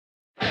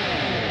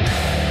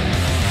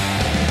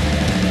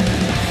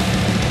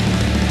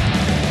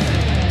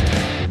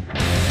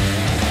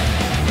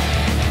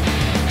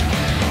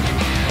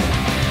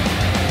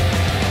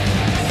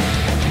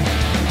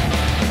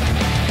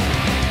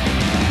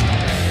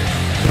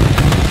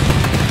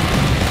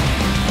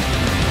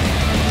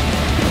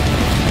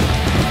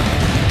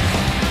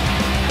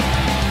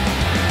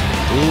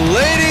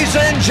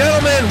and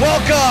gentlemen,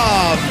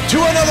 welcome to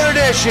another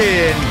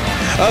edition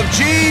of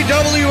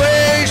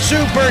GWA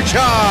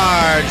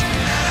Supercharged.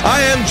 I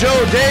am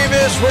Joe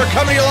Davis. We're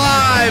coming to you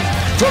live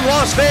from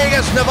Las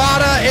Vegas,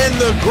 Nevada in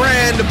the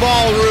Grand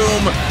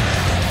Ballroom.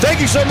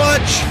 Thank you so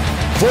much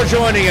for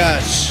joining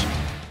us.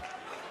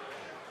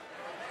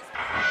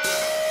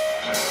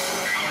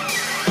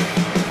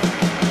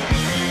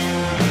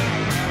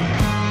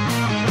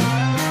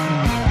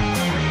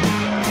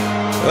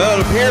 Well,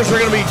 it appears we're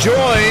going to be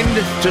joined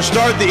to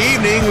start the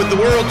evening with the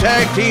World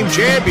Tag Team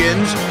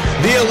Champions,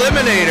 the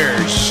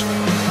Eliminators.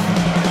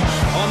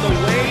 On the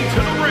way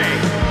to the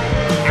ring,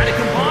 at a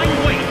combined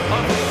weight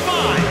of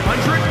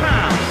 500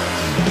 pounds,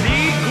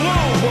 the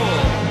Global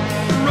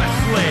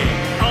Wrestling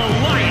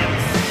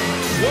Alliance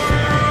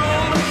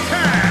World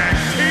Tag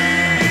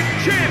Team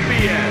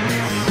Champions,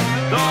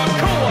 the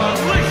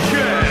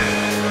Coalition.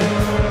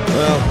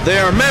 Well, they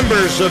are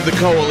members of the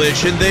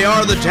Coalition. They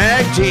are the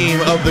tag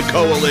team of the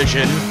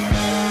Coalition,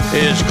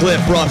 is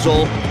Cliff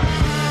Russell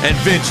and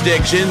Vince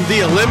Dixon.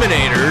 The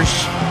Eliminators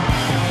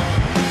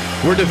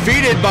were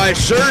defeated by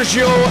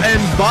Sergio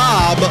and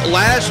Bob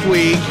last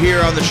week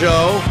here on the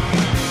show.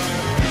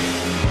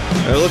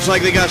 It looks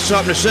like they got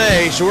something to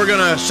say, so we're going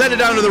to send it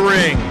down to the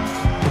ring.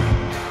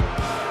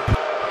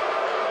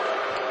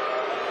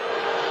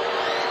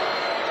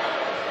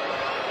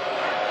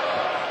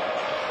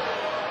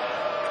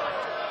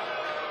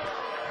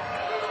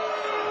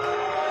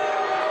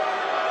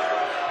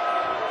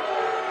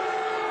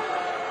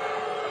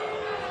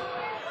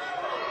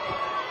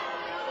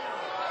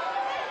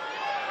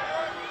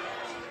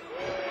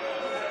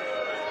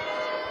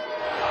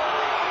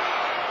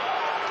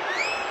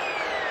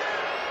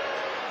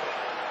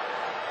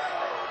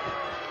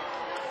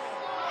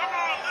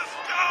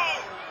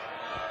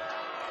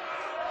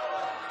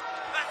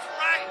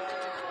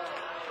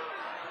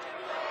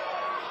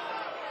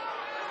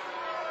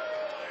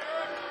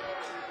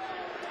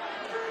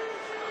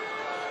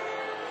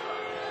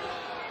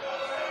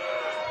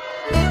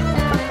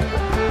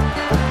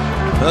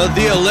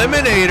 The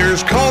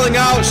Eliminators calling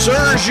out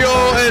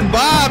Sergio and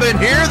Bob, and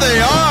here they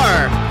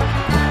are.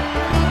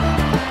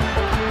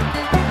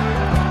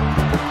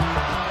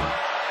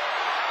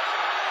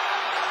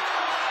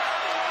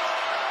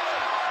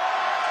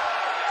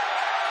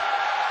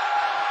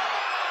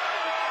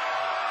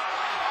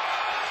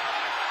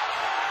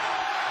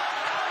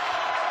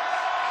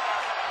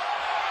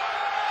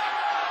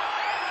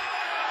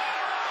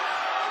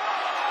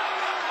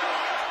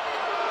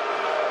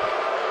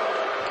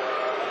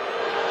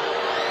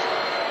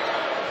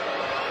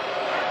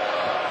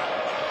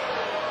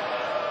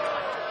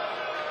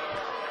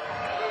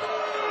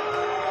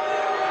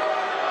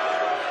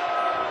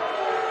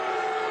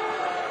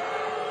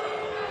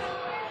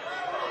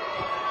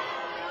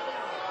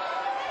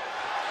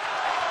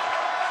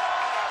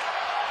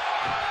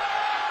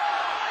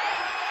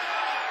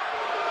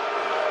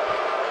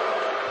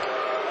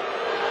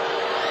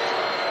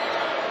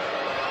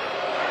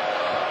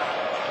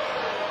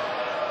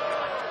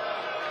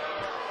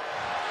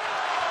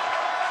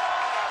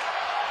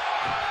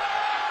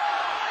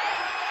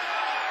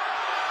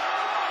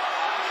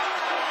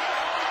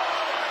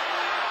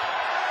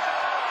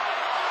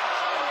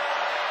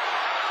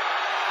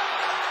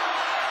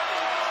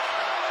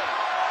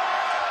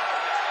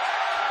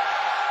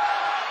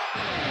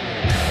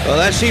 Well,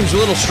 that seems a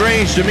little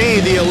strange to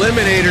me. The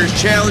Eliminators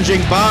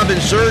challenging Bob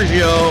and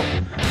Sergio,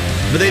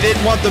 but they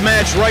didn't want the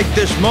match right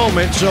this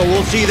moment, so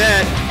we'll see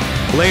that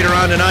later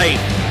on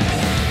tonight.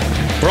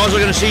 We're also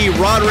going to see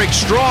Roderick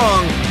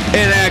Strong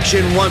in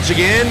action once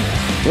again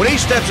when he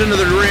steps into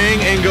the ring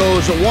and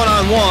goes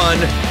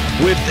one-on-one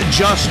with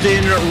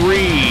Justin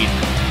Reed.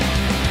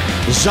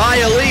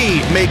 Xia Li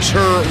makes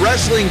her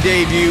wrestling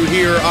debut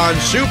here on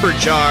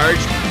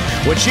Supercharged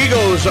when she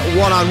goes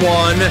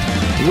one-on-one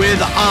with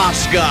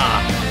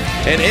Asuka.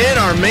 And in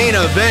our main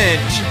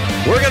event,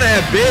 we're going to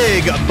have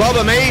big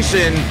Bubba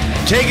Mason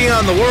taking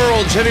on the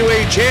world's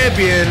heavyweight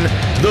champion,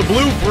 the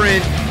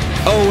Blueprint,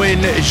 Owen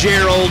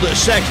Gerald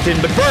Sexton.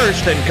 But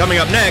first, and coming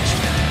up next,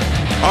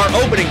 our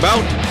opening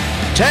bout,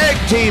 tag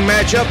team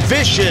matchup,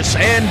 Vicious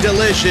and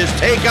Delicious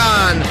take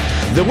on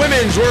the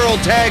Women's World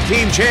Tag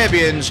Team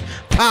Champions,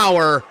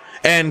 Power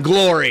and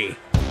Glory.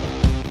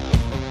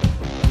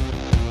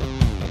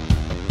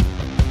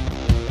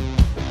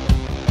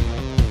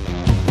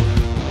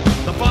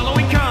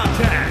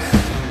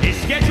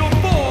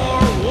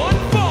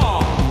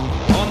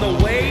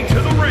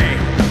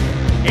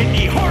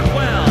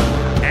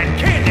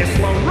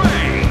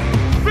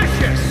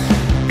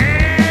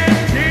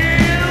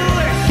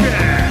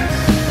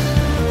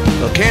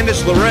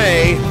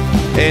 Sarray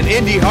and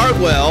Indy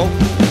Hartwell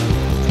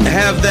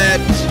have that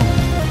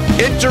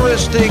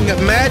interesting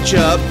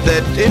matchup,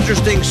 that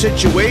interesting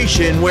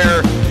situation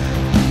where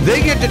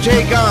they get to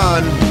take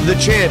on the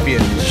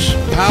champions,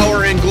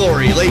 Power and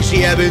Glory,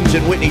 Lacey Evans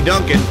and Whitney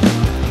Duncan.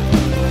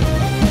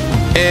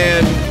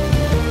 And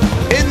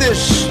in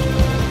this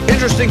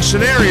interesting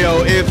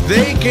scenario, if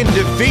they can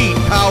defeat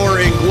Power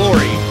and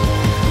Glory,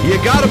 you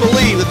gotta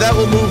believe that that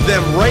will move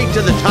them right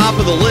to the top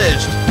of the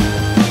list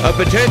of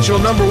potential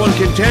 #1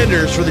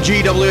 contenders for the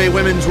GWA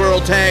Women's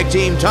World Tag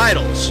Team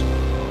titles.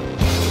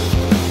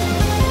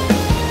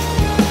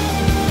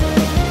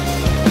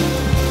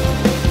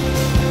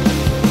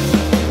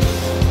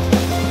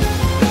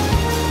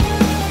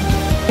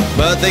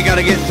 But they got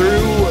to get through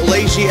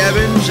Lacey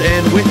Evans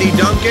and Whitney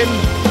Duncan.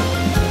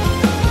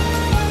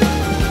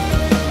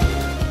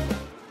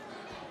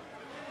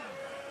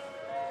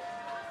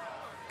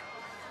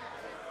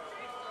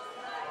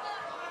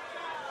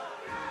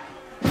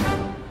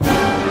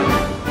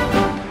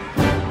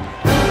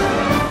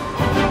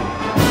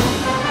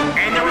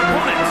 And their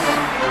opponents,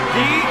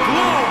 the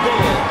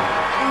Global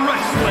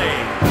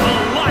Wrestling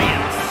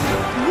Alliance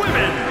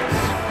Women's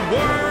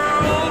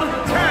World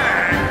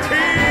Tag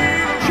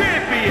Team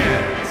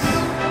Champions,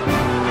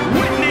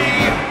 Whitney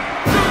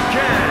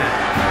Duncan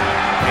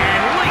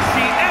and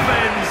Lacey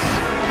Evans,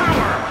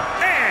 Power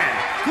and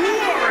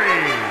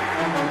Glory.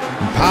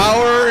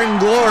 Power and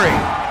Glory,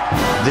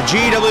 the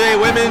GWA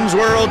Women's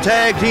World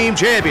Tag Team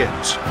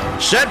Champions,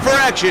 set for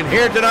action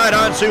here tonight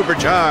on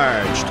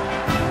Supercharged.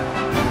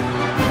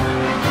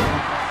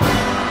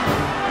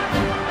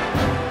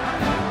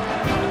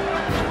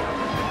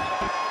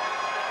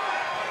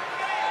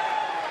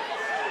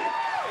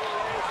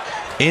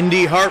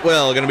 Indy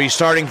Hartwell going to be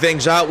starting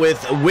things out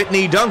with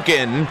Whitney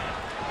Duncan.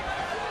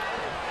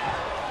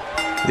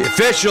 The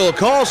official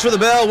calls for the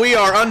bell. We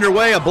are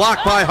underway. A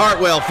block by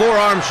Hartwell.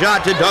 Forearm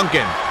shot to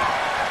Duncan.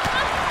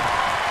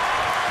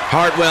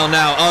 Hartwell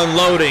now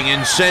unloading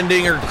and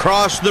sending her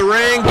across the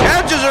ring.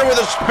 Catches her with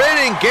a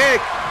spinning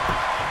kick.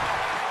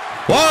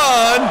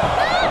 1.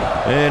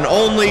 And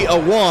only a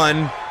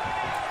 1.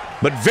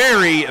 But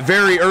very,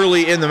 very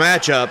early in the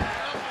matchup.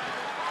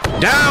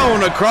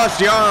 Down across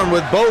the arm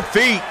with both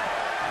feet.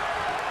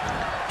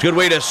 Good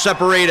way to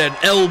separate an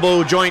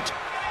elbow joint.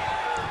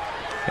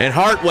 And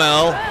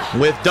Hartwell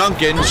with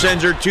Duncan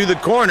sends her to the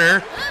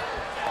corner.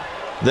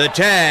 The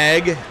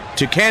tag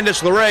to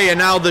Candice LeRae, and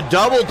now the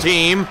double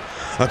team.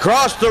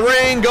 Across the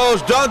ring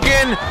goes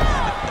Duncan.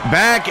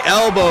 Back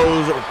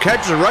elbows,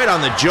 catches her right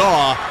on the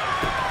jaw.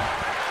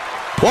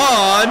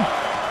 1.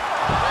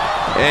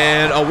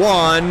 And a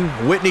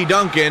 1. Whitney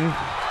Duncan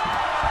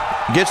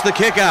gets the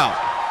kick out.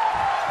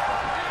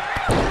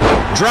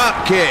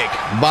 Drop kick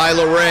by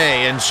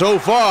LeRae, and so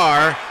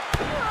far,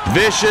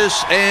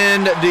 vicious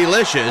and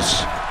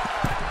delicious.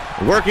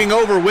 Working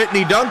over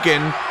Whitney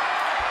Duncan.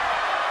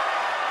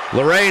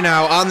 LeRae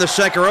now on the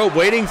second rope,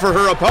 waiting for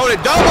her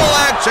opponent. Double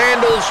axe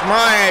handle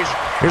smash.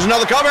 Here's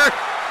another cover.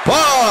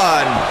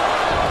 1.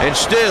 And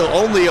still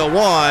only a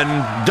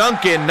 1.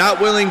 Duncan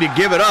not willing to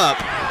give it up,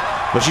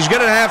 but she's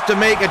going to have to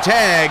make a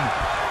tag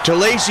to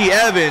Lacey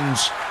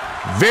Evans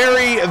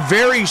very,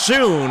 very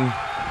soon.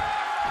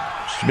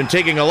 She's been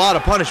taking a lot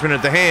of punishment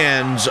at the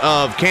hands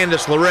of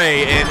Candice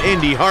LeRae and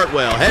Indy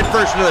Hartwell. Head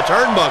first into the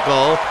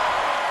turnbuckle.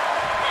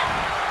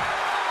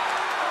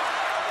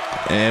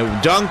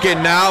 And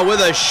Duncan now with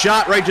a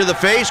shot right to the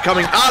face,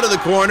 coming out of the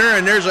corner,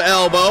 and there's an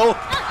elbow.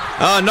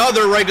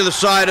 Another right to the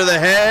side of the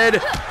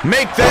head.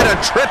 Make that a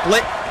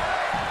triplet.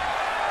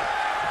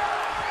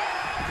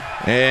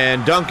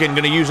 And Duncan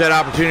going to use that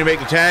opportunity to make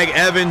the tag.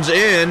 Evans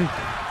in.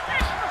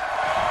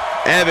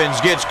 Evans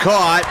gets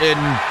caught, and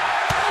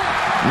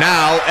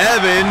now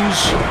Evans,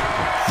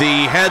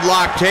 the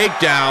headlock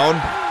takedown.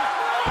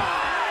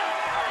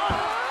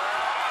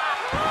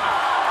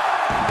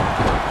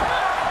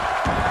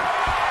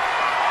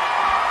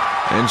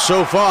 And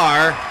so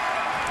far,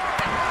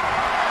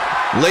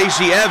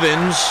 Lacey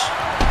Evans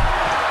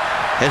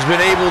has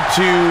been able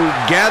to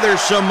gather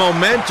some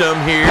momentum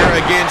here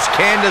against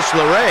Candice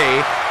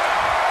LeRae.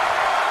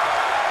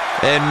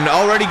 And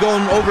already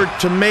going over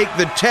to make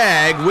the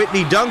tag,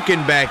 Whitney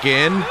Duncan back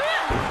in.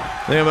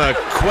 They're going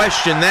to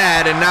question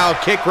that, and now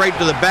kick right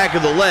to the back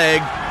of the leg,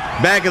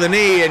 back of the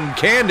knee, and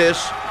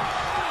Candice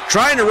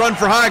trying to run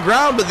for high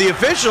ground, but the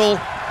official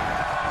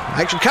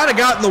actually kind of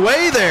got in the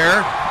way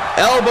there.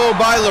 Elbow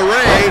by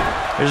LeRae.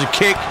 There's a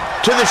kick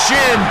to the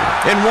shin,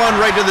 and 1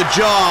 right to the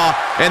jaw,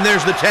 and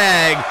there's the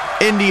tag.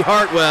 Indy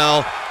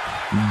Hartwell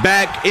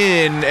back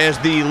in as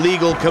the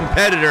legal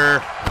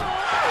competitor.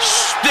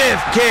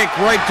 Stiff kick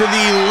right to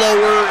the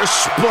lower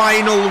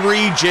spinal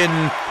region.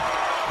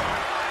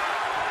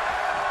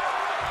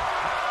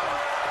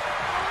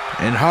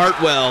 And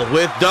Hartwell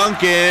with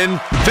Duncan.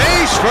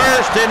 Face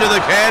first into the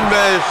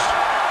canvas.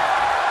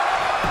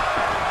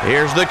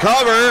 Here's the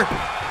cover.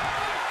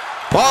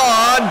 1,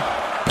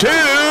 2.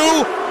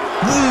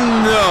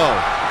 No.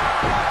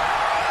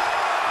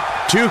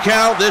 2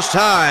 count this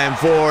time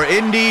for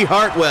Indy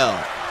Hartwell.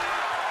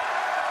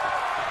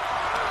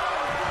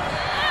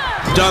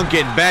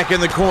 Duncan back in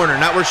the corner,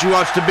 not where she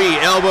wants to be.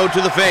 Elbow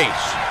to the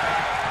face.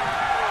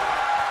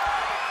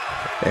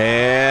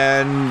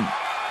 And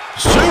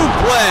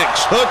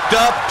suplex, hooked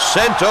up,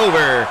 sent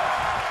over.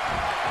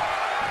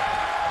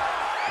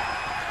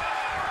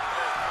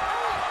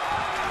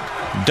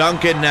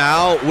 Duncan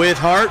now with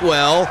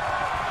Hartwell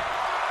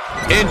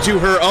into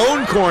her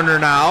own corner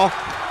now.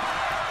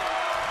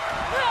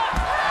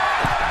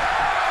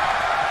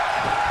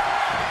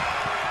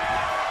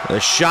 The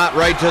shot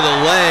right to the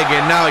leg,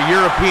 and now a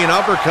European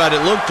uppercut,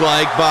 it looked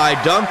like, by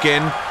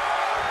Duncan.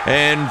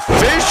 And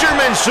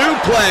fisherman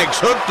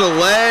suplex, hooked the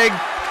leg,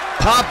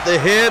 popped the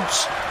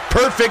hips.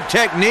 Perfect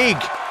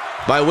technique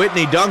by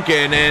Whitney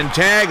Duncan, and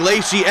tag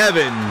Lacey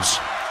Evans.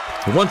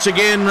 Once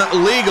again,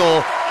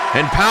 legal,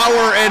 and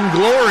Power and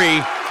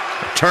Glory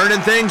turning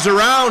things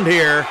around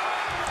here.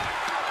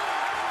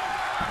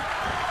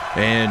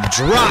 And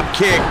drop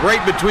kick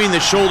right between the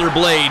shoulder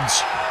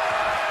blades.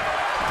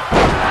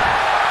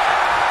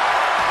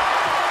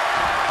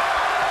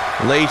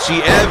 Lacey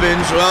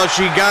Evans, well,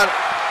 she got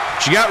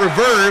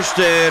reversed,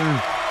 and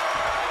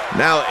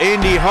now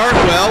Indy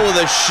Hartwell with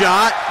a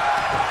shot.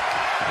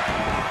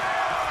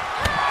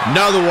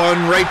 Another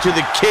one right to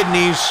the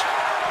kidneys,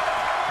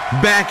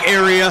 back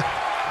area.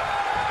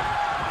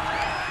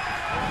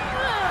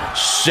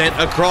 Sent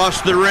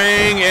across the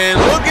ring, and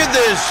look at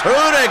this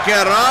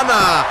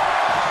Hurricanrana.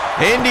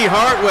 Indy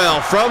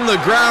Hartwell from the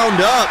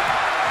ground up.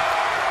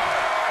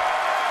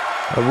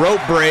 A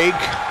rope break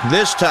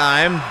this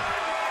time.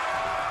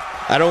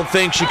 I don't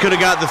think she could have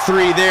got the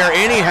 3 there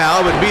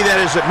anyhow, but be that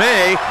as it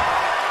may.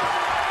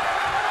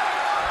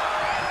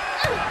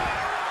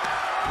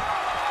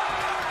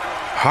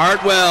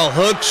 Hartwell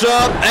hooks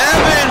up.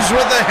 Evans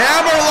with the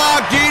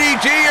hammerlock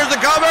DDT. Here's the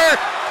cover.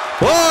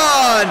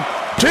 1,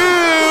 2.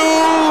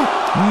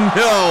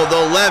 No,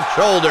 the left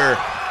shoulder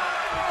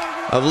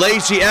of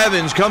Lacey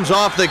Evans comes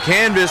off the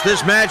canvas.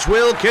 This match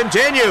will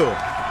continue.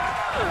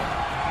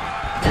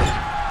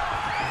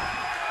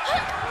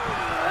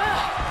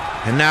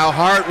 And now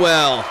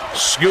Hartwell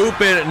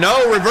scooping,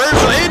 no,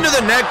 reversal into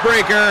the neck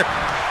breaker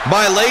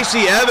by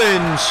Lacey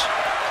Evans.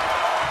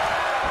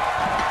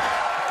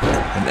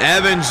 And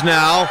Evans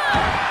now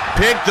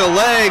picked the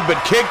leg,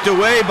 but kicked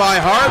away by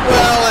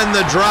Hartwell, and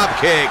the drop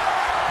kick.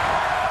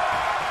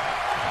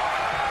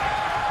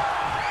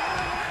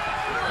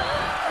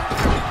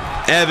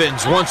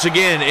 Evans once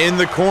again in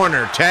the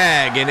corner,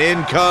 tag, and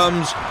in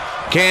comes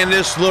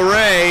Candice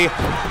LeRae.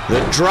 The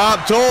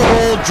drop toe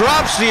hold,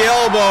 drops the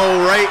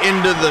elbow right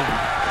into the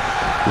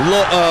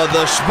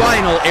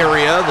spinal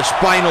area, the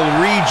spinal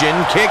region.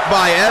 Kick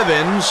by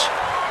Evans.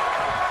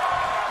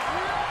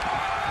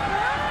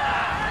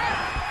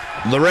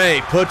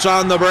 LeRae puts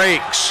on the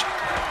brakes.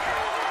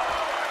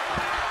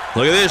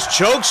 Look at this,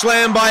 choke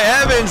slam by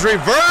Evans,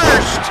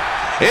 reversed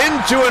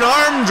into an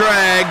arm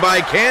drag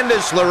by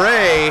Candice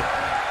LeRae.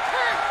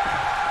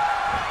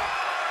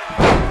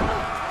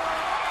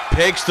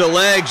 Picks the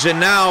legs,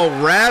 and now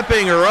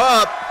wrapping her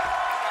up.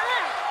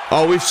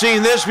 Oh, we've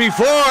seen this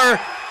before.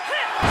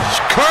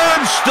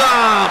 Curb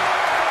stomp.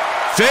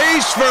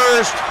 Face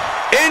first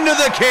into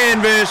the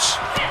canvas.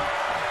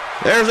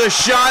 There's a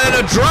shot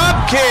and a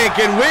drop kick,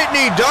 and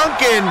Whitney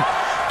Duncan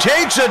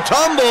takes a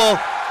tumble.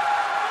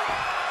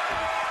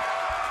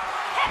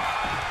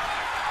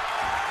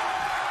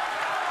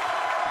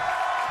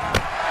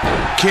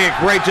 Kick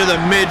right to the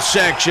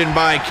midsection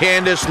by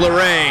Candice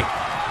LeRae.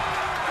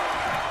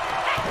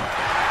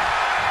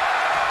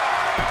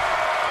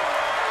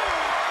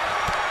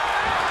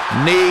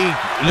 Knee,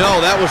 no,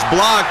 that was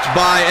blocked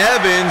by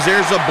Evans.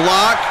 There's a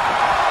block,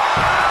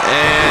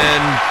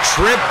 and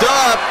tripped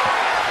up,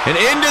 and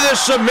into the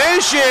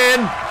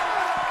submission.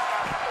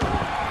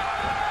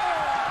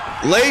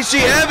 Lacey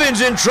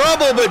Evans in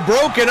trouble, but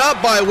broken up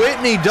by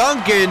Whitney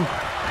Duncan.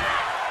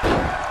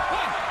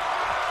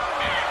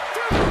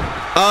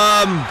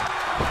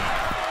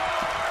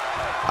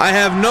 I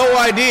have no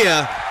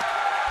idea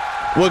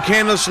what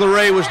Candice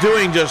LeRae was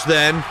doing just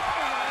then.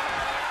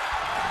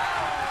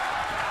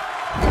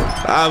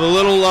 I'm a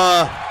little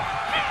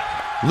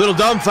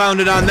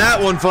dumbfounded on that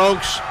one,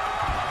 folks.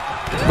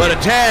 But a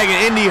tag,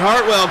 and Indy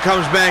Hartwell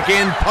comes back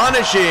in,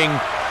 punishing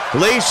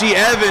Lacey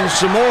Evans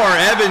some more.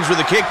 Evans with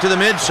a kick to the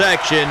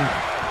midsection.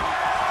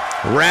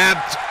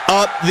 Wrapped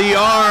up the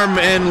arm,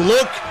 and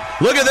look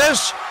at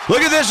this.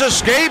 Look at this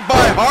escape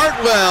by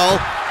Hartwell.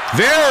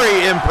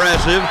 Very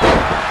impressive.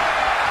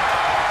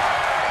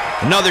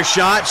 Another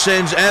shot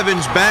sends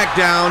Evans back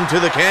down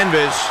to the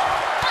canvas.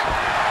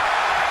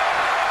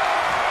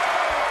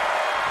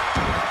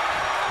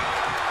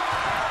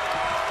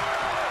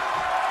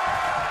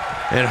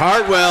 And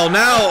Hartwell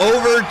now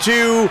over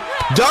to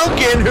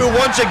Duncan, who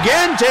once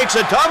again takes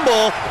a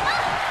tumble.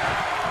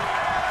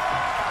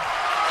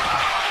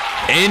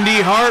 Indy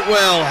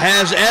Hartwell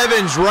has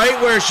Evans right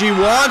where she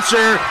wants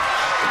her.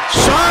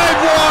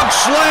 Sidewalk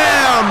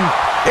slam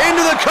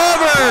into the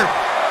cover.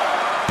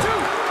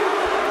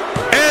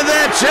 And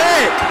that's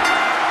it.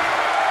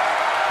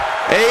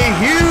 A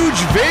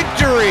huge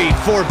victory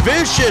for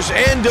Vicious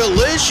and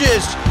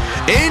Delicious.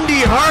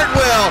 Indy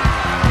Hartwell,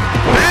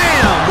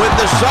 bam, with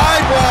the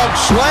sidewalk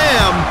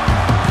slam,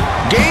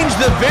 gains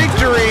the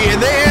victory, and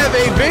they have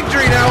a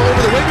victory now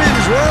over the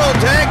Women's World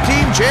Tag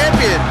Team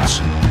Champions.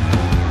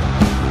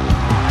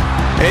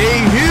 A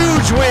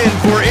huge win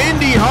for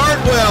Indy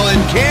Hartwell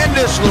and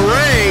Candice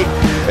LeRae.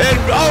 And,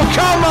 oh,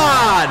 come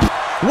on!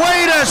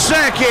 Wait a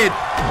second!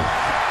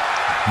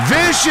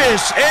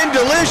 Vicious and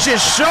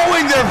Delicious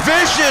showing their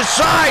vicious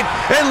side.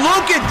 And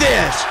look at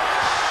this.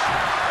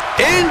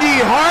 Indy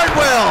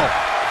Hartwell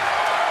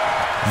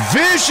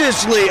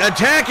viciously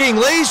attacking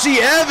Lacey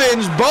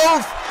Evans.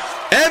 Both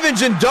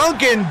Evans and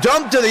Duncan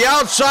dumped to the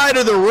outside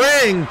of the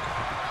ring.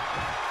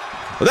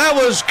 That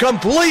was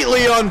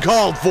completely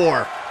uncalled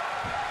for.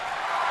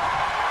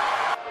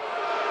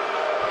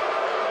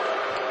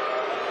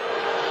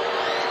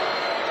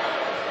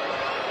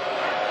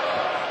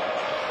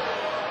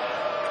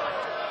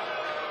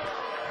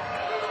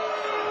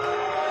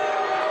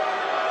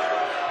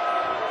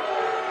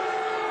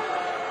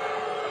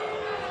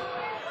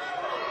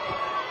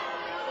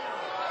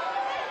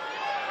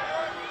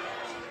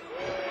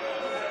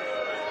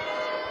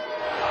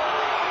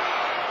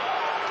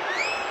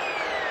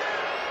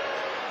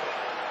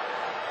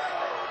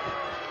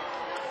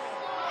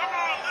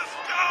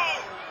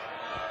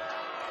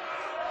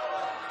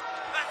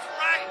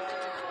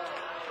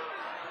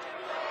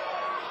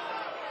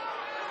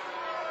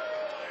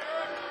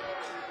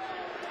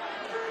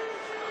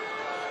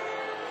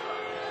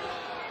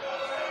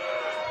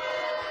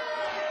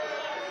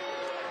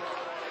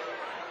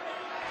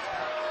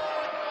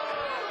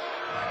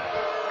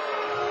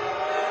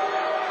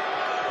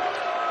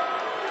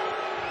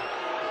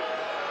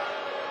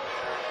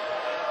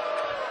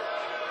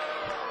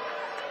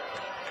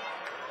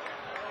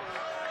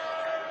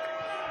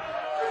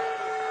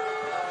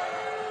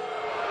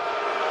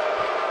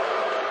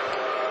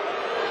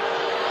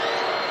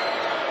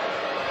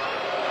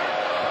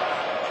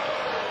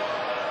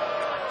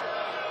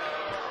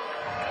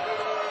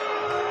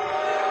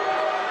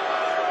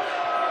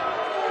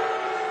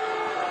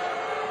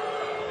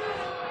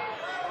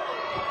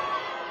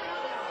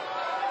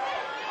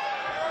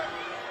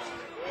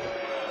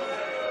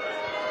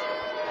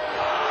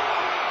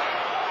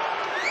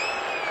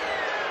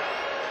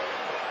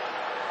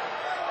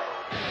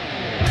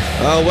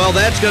 Well,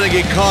 that's going to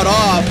get caught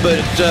off,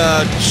 but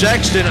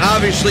Sexton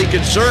obviously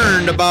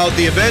concerned about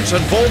the events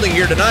unfolding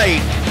here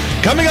tonight.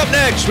 Coming up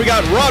next, we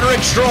got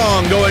Roderick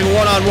Strong going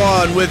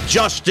one-on-one with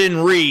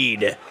Justin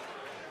Reed.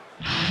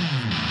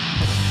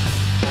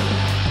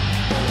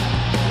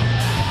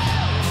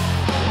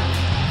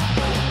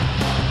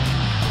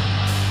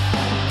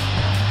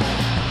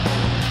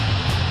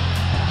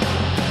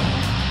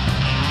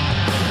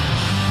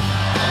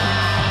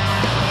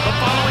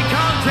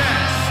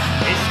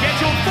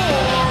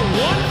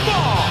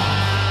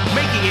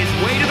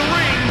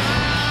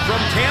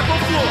 Tampa,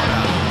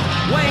 Florida,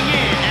 weighing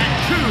in at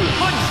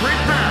 200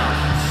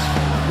 pounds,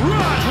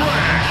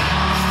 Roderick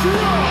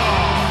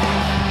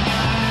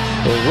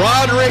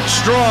Roderick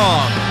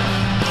Strong. Strong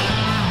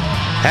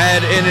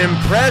had an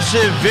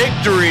impressive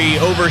victory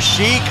over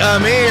Sheik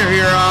Amir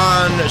here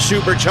on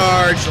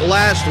Supercharged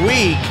last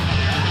week.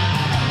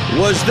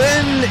 Was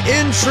then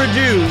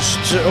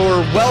introduced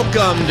or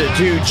welcomed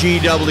to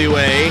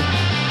GWA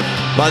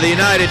by the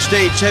United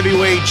States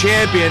Heavyweight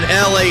Champion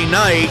LA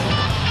Knight,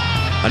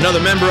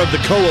 another member of the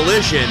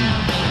coalition.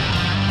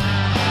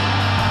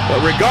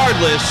 But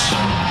regardless,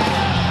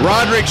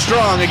 Roderick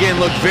Strong again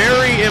looked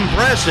very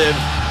impressive,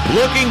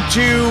 looking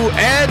to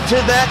add to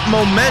that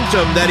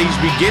momentum that he's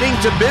beginning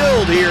to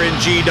build here in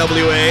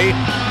GWA.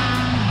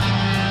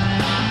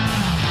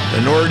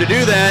 In order to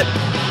do that,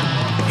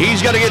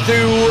 he's got to get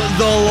through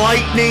the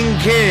Lightning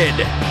Kid,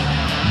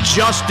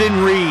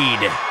 Justin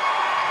Reed.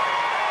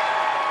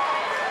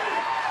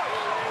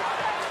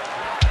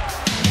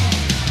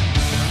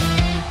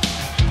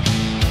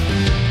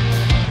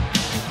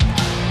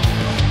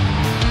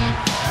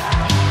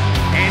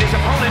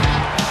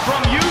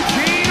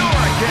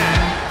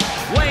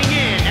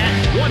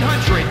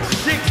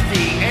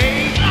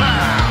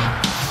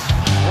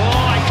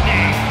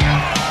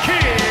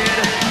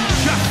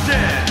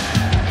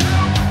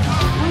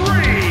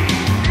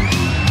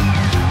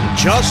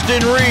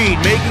 Justin Reed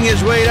making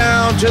his way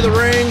down to the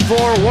ring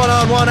for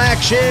one-on-one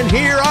action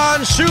here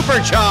on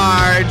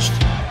Supercharged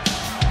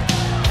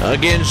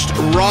against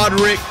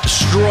Roderick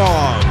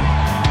Strong.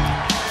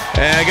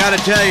 And I gotta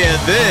tell you,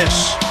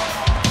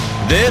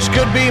 this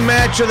could be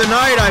match of the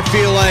night, I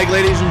feel like,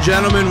 ladies and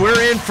gentlemen.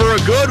 We're in for a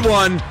good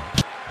one.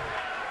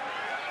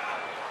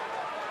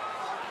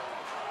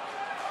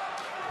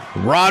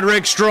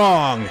 Roderick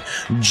Strong,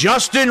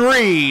 Justin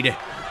Reed.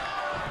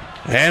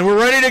 And we're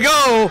ready to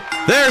go.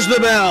 There's the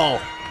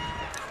bell.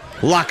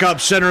 Lock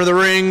up center of the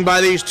ring by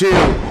these two.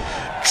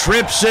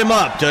 Trips him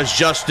up, does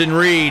Justin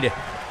Reed.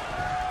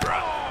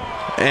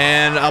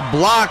 And a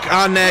block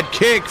on that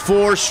kick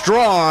for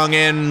Strong.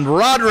 And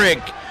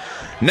Roderick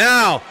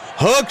now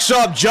hooks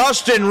up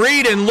Justin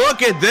Reed. And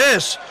look at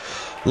this.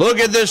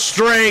 Look at this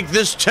strength,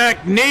 this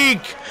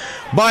technique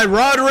by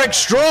Roderick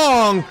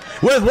Strong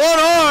with one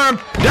arm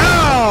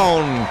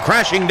down.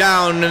 Crashing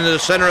down into the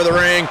center of the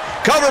ring.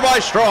 Cover by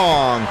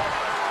Strong.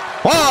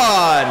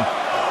 One.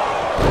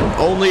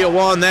 Only a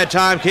one that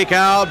time. Kick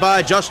out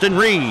by Justin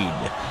Reed.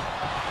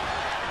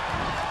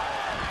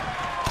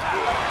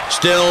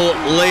 Still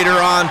later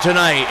on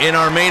tonight in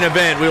our main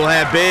event, we will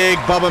have Big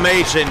Bubba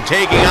Mason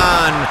taking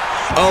on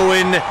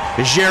Owen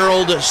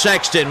Gerald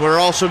Sexton. We're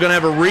also going to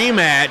have a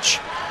rematch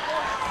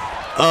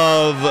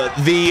of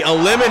the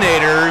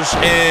Eliminators,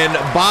 and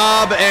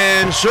Bob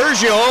and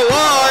Sergio.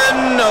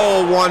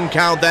 One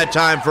count that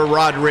time for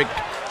Roderick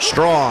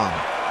Strong.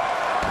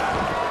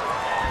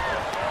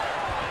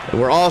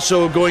 We're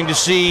also going to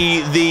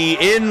see the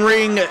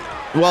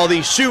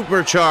the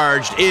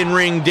supercharged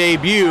in-ring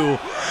debut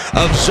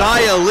of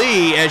Xia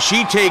Li as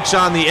she takes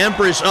on the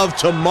Empress of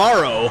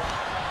Tomorrow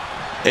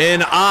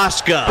in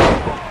Asuka.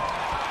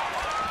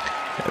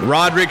 And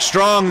Roderick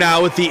Strong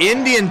now with the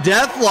Indian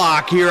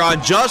Deathlock here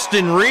on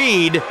Justin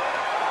Reed.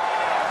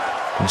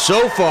 And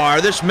so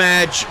far, this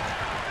match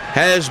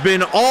has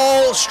been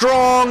all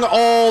strong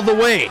all the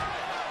way.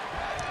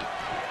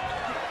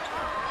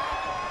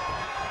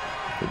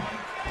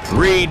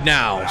 Reed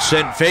now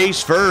sent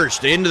face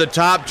first into the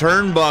top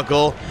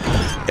turnbuckle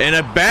and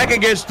back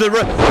against the...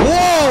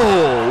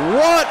 Whoa!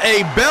 What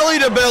a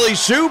belly-to-belly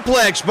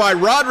suplex by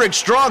Roderick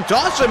Strong.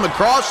 Toss him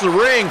across the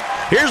ring.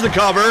 Here's the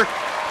cover.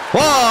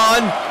 1,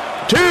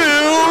 2,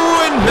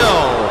 and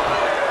no.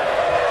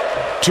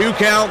 2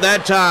 count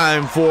that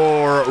time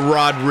for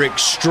Roderick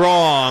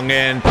Strong,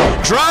 and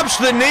drops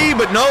the knee,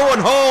 but no one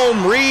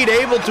home. Reed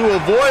able to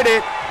avoid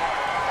it.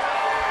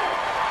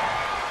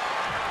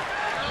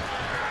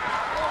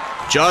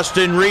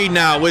 Justin Reed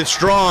now with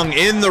Strong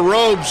in the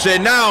ropes,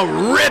 and now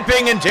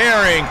ripping and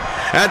tearing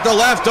at the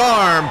left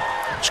arm.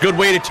 It's a good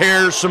way to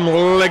tear some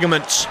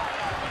ligaments.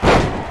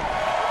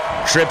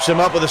 Trips him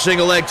up with a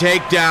single leg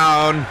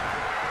takedown.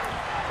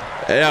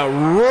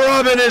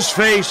 Rubbing his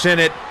face in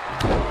it.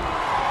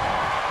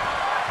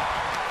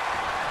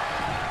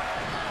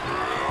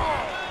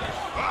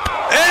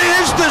 And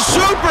here's the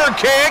super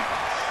kick.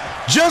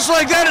 Just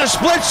like that in a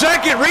split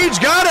second, Reed's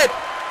got it.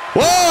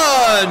 1,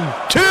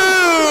 2,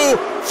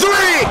 3.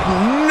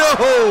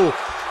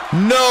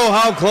 No,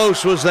 how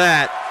close was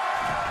that?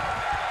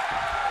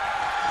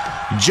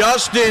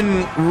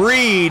 Justin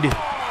Reed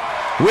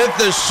with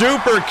the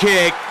super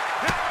kick.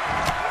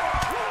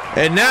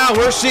 And now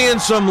we're seeing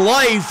some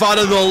life out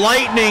of the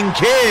Lightning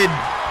Kid.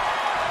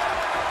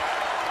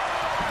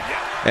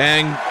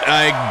 And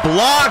a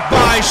block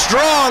by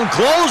Strong,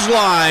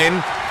 clothesline.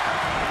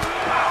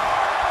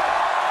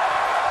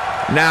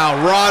 Now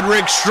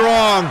Roderick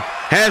Strong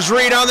has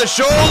Reed on the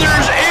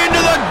shoulders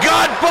into the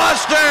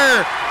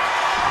gutbuster.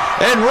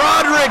 And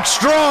Roderick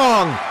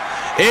Strong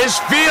is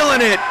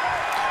feeling it.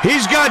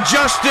 He's got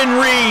Justin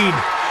Reed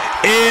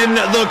in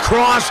the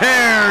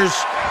crosshairs.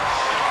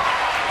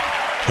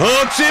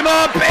 Hooks him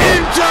up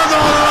into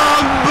the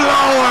lung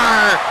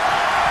blower.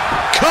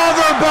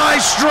 Cover by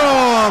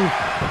Strong.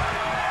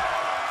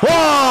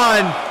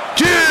 1,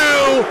 2,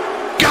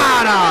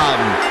 got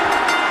him.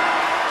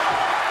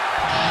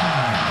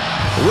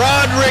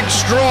 Roderick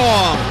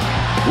Strong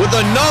with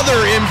another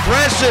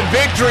impressive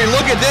victory.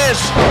 Look at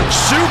this.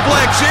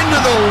 Suplex into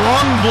the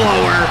lung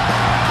blower.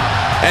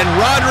 And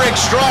Roderick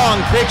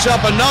Strong picks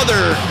up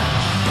another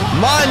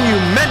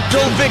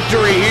monumental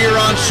victory here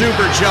on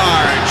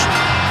Supercharged.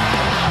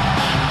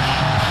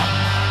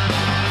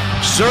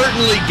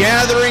 Certainly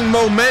gathering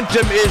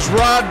momentum is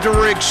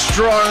Roderick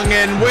Strong,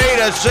 and wait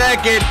a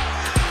second.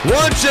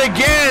 Once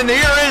again,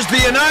 here is the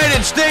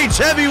United States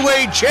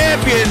Heavyweight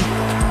Champion,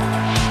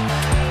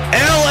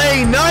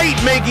 LA Knight,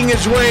 making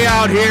his way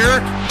out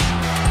here.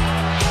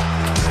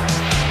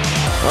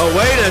 Oh,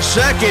 wait a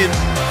second.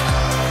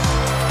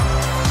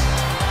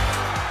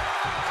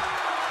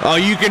 Oh,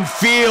 you can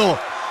feel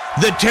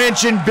the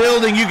tension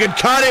building. You can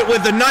cut it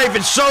with the knife.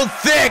 It's so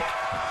thick.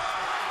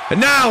 And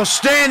now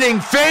standing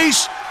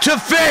face to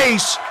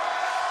face,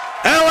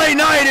 LA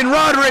Knight and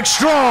Roderick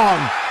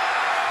Strong.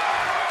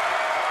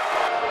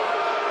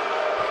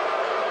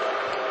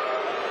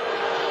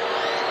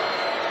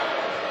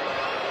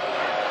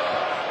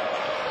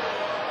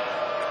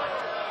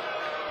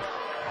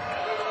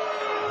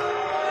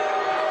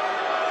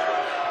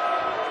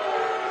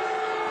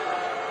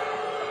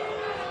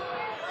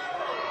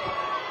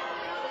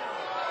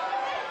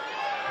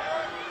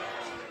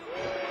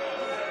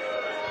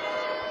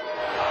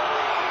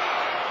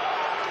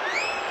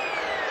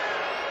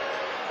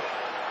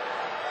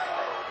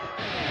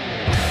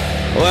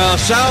 Well,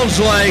 sounds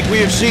like we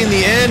have seen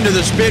the end of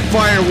the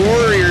Spitfire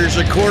Warriors,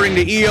 according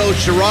to Io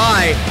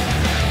Shirai.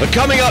 But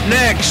coming up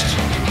next,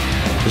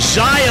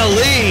 Xia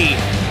Li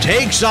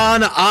takes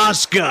on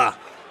Asuka.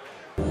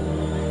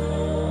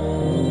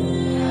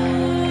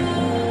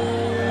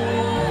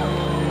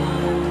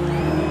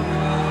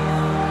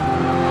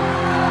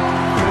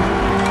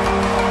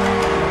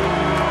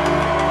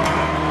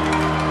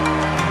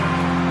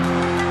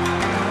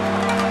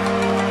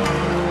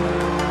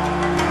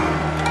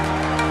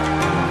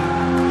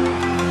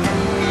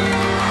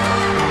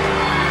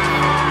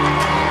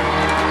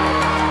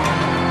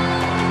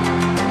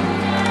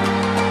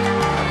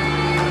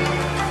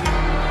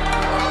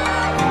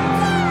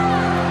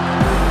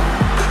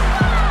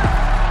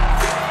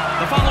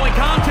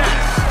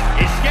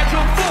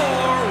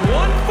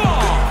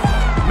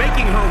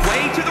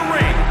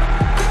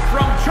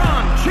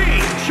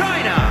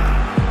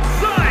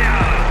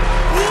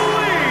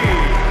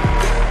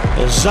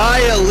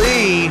 Xia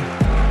Li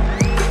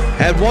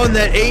had won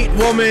that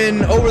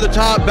 8-woman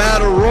over-the-top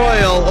battle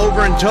royal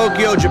over in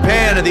Tokyo,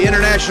 Japan at the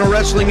International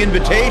Wrestling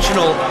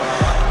Invitational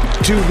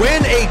to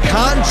win a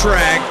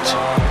contract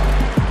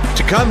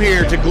to come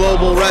here to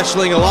Global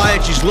Wrestling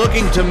Alliance. She's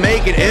looking to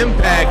make an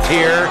impact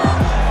here.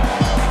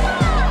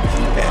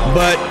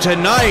 But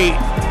tonight,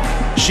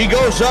 she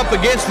goes up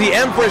against the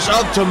Empress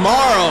of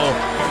Tomorrow.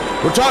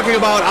 We're talking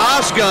about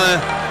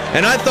Asuka,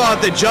 and I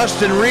thought that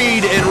Justin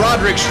Reed and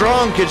Roderick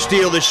Strong could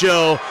steal the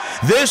show.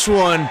 This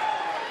one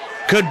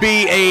could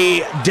be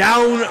a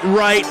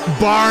downright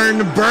barn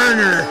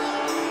burner.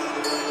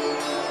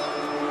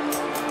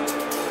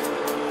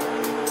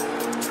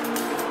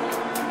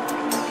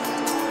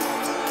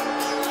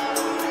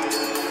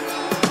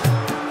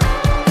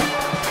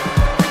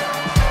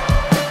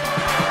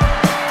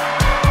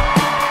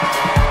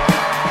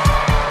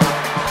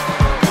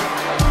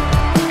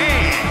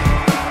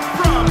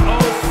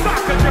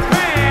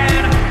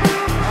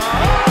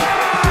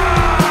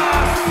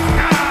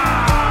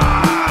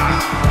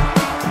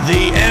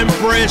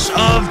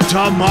 Of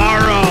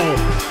tomorrow,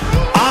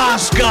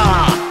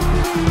 Asuka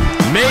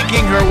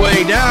making her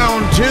way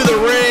down to the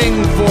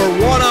ring for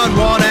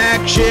one-on-one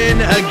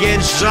action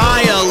against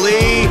Xia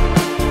Li.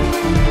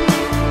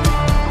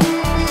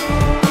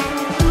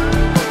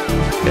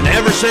 And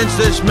ever since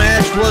this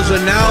match was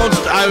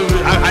announced,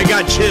 I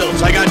got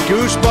chills. I got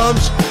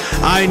goosebumps.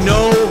 I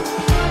know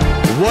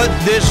what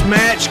this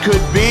match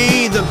could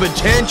be, the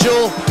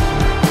potential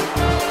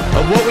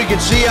of what we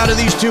could see out of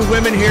these two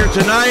women here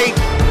tonight.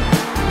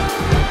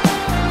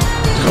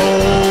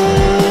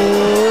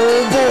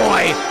 Oh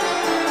boy!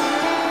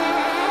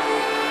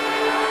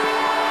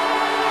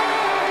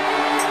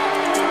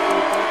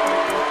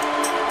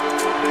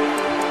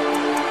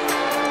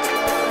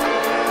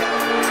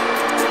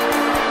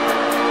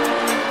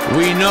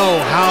 We know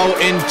how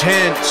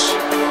intense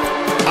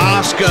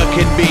Asuka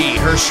can be,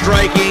 her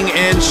striking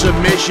and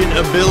submission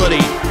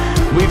ability.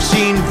 We've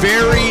seen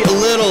very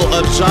little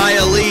of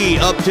Xia Li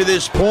up to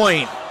this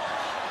point.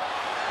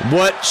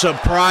 What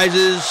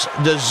surprises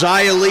does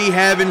Xia Li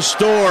have in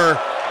store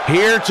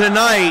here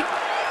tonight?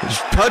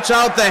 Just puts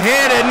out the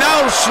hand and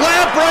now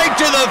slap right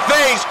to the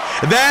face.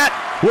 That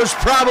was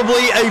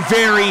probably a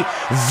very,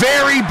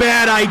 very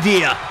bad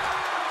idea.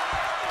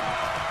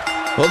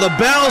 Well, the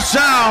bell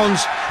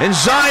sounds and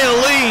Xia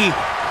Li,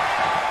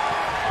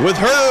 with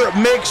her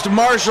mixed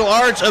martial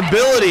arts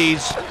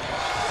abilities,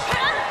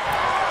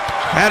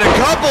 had a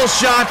couple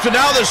shots, but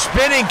now the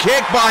spinning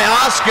kick by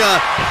Asuka.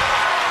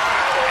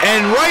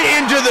 And right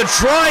into the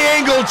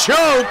triangle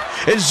choke,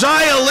 and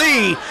Xia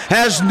Li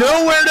has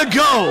nowhere to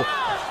go.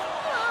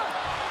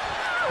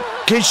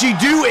 Can she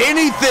do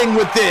anything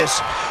with this?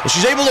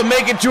 She's able to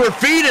make it to her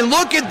feet, and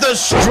look at the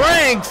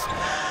strength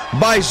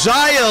by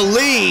Xia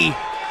Li.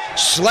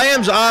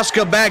 Slams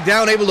Asuka back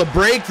down, able to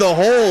break the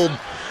hold.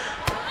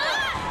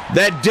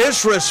 That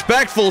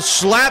disrespectful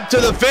slap to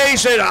the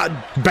face, and a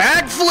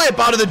backflip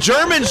out of the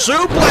German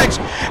suplex,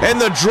 and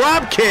the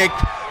drop kick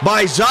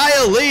by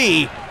Xia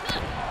Li.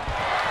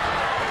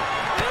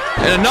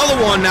 And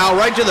another one now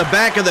right to the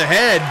back of the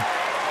head.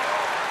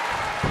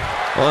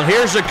 Well,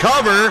 here's the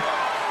cover.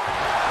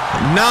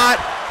 Not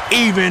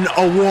even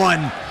a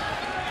one.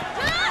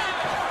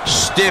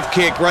 Stiff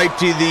kick right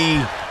to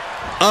the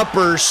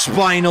upper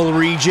spinal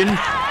region. And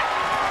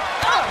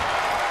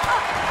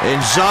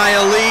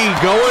Xia Li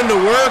going to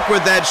work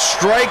with that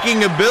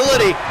striking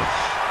ability.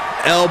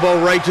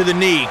 Elbow right to the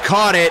knee.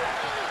 Caught it.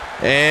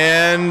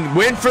 And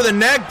went for the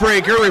neck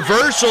breaker.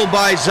 Reversal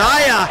by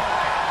Xia.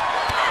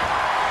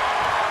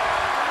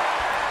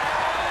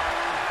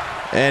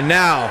 And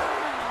now,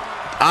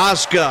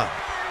 Asuka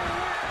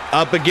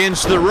up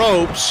against the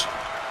ropes.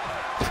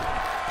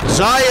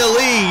 Xia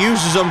Li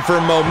uses them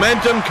for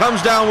momentum,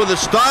 comes down with a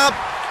stop.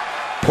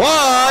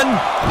 One.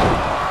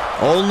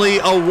 Only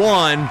a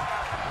one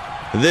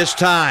this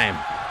time.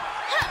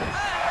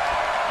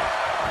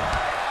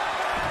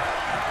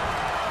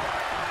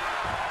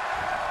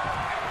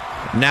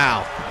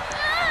 Now,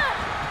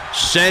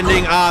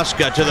 sending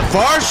Asuka to the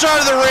far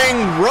side of the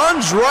ring,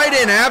 runs right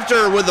in after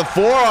her with a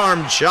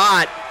forearm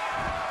shot.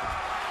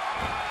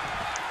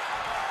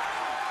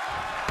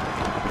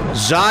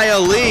 Xia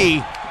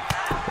Li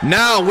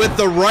now with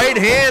the right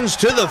hands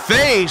to the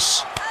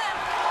face.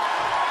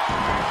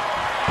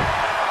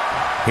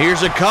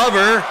 Here's a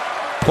cover.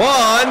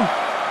 1,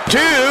 2,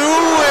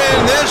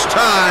 and this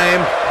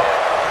time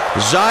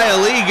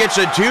Xia Li gets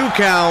a 2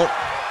 count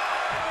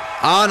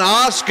on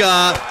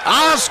Asuka.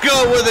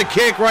 Asuka with a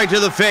kick right to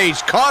the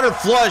face. Caught her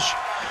flush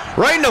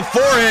right in the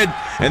forehead.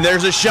 And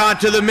there's a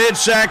shot to the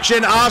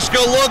midsection.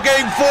 Asuka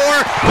looking for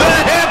the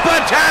hip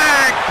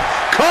attack.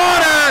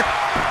 Caught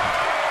her.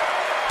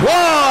 1,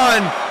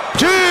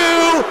 2.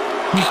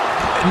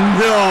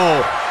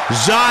 No.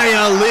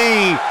 Xia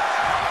Li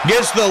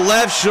gets the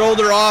left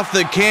shoulder off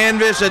the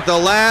canvas at the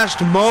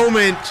last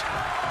moment.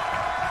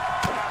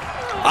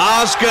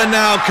 Asuka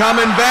now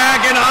coming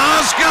back, and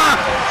Asuka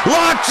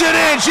locks it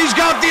in. She's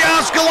got the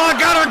Asuka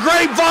lock on her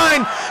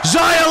grapevine.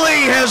 Xia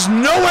Li has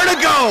nowhere to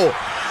go.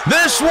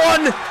 This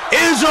one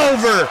is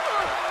over.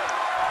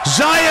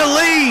 Xia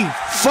Li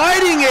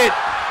fighting it.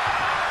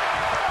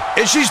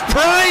 And she's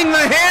prying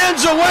the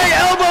hands away,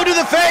 elbow to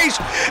the face.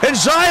 And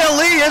Xia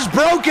Li has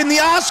broken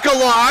the Asuka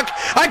lock.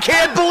 I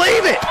can't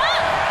believe it.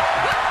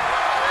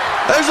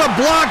 There's a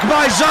block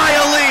by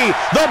Xia Li.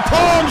 The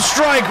palm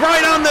strike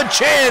right on the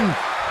chin.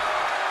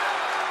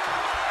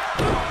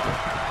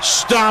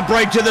 Stomp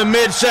right to the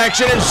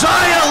midsection. And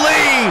Xia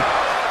Li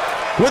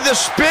with the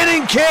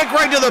spinning kick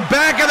right to the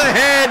back of the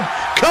head.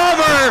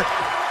 Cover.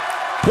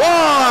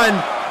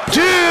 1, 2,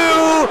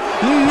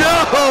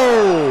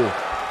 no.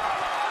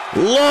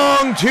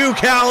 Long 2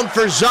 count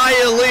for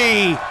Xia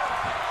Li.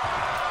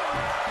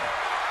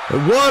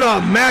 What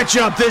a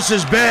matchup this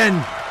has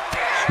been.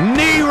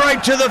 Knee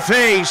right to the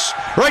face,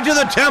 right to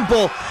the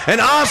temple,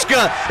 and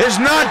Asuka is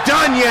not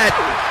done yet.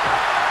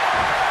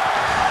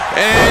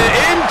 And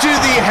into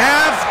the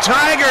half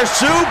tiger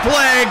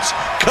suplex.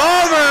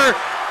 Cover.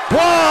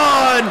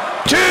 1,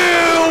 2,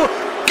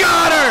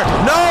 got her.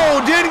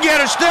 No, didn't get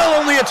her, still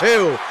only a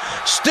 2.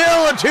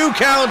 Still a 2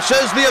 count,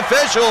 says the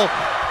official.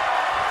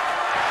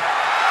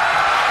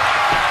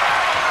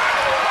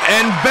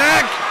 And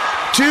back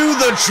to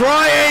the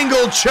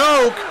triangle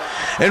choke.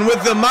 And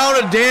with the amount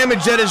of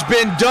damage that has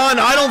been done,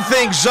 I don't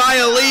think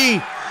Xia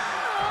Li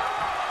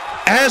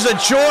has a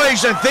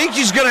choice. I think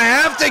she's going to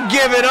have to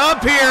give it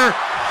up here.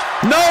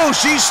 No,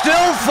 she's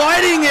still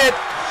fighting it.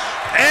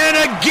 And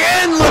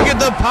again, look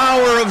at the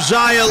power of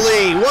Xia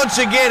Li. Once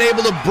again,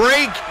 able to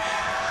break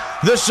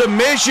the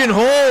submission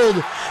hold.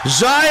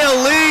 Xia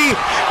Li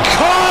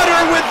caught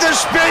her with the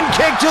spin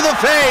kick to the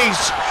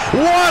face.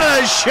 What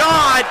a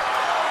shot.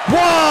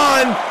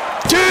 1,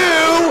 2,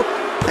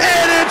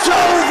 and it's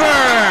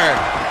over!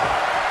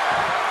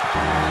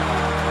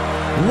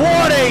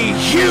 What a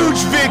huge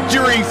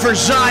victory for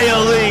Xia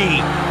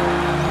Li.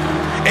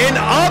 An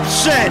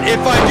upset,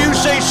 if I do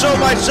say so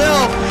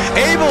myself,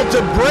 able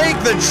to break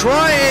the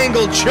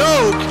triangle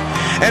choke.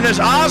 And as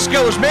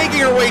Asuka was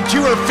making her way to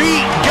her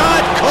feet,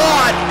 got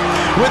caught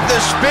with the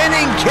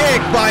spinning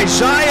kick by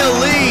Xia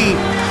Li.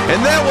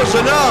 And that was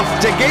enough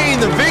to gain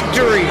the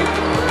victory.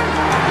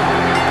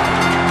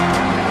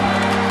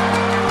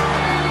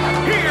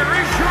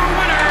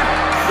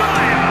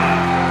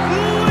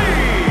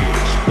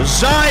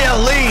 Xia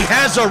Li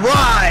has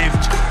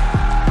arrived.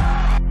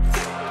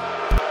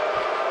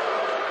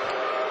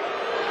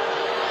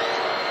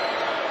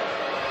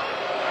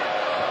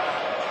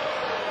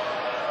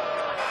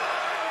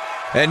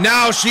 And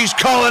now she's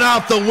calling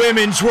out the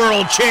Women's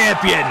World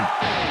Champion.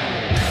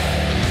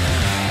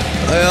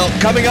 Well,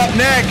 coming up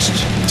next,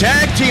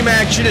 tag team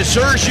action as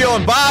Sergio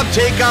and Bob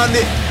take on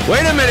the...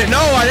 Wait a minute, no,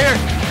 I hear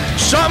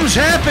something's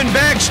happened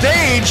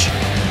backstage.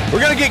 We're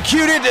gonna get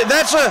cued into.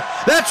 That's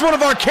one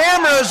of our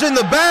cameras in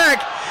the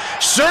back.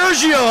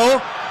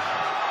 Sergio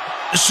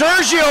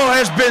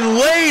has been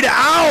laid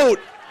out.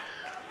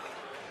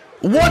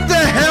 What the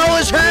hell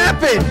has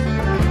happened?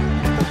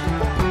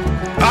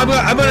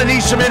 I'm gonna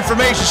need some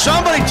information.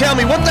 Somebody tell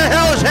me what the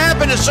hell has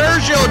happened to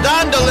Sergio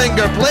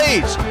Dondalinger,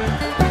 please.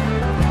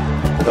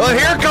 Well,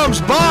 here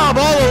comes Bob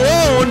all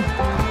alone.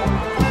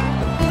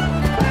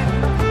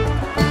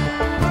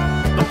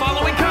 The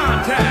following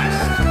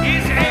contest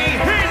is a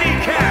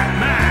handicap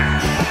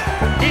match.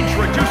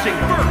 Introducing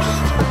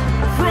first,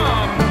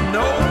 from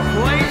no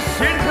place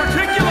in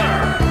particular,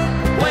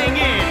 weighing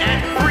in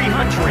at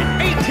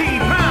 318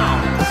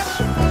 pounds,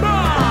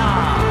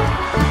 Bob.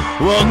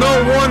 Well, no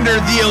wonder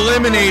the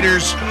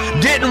Eliminators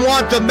didn't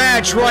want the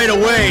match right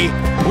away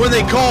when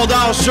they called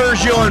out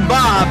Sergio and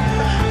Bob.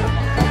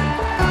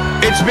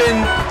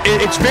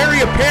 It's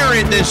very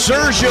apparent that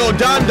Sergio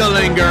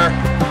Dondalinger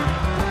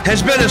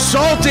has been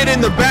assaulted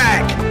in the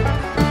back.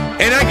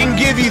 And I can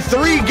give you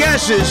 3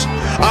 guesses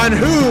on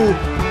who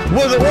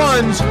were the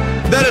ones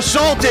that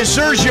assaulted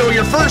Sergio.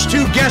 Your first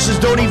 2 guesses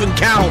don't even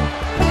count.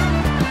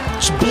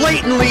 It's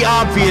blatantly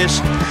obvious.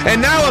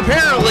 And now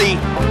apparently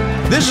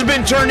this has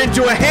been turned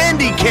into a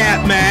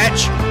handicap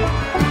match.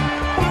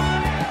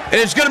 And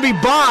it's going to be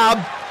Bob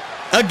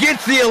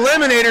against the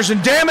Eliminators.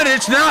 And damn it,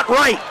 it's not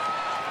right.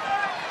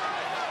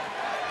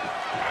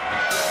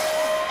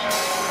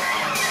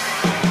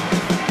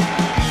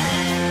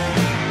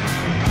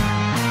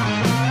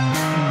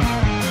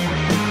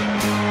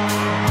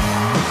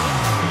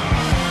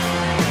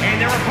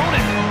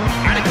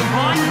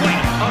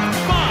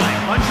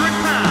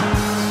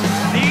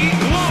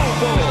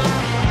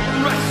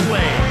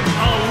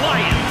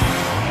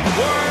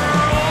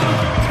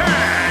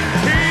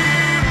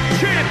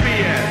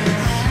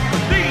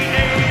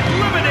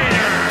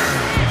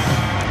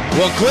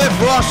 Well, Cliff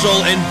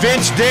Russell and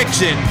Vince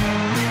Dixon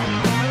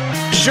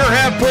sure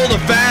have pulled a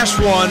fast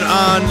one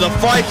on the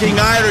Fighting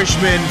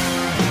Irishman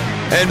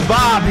and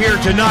Bob here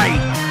tonight.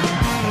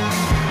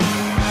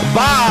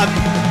 Bob,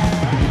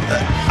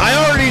 I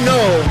already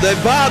know that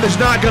Bob is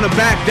not going to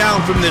back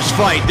down from this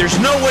fight. There's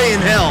no way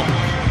in hell.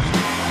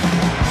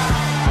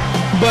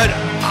 But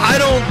I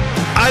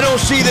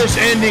don't see this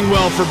ending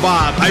well for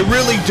Bob. I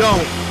really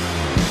don't.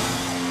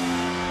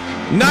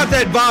 Not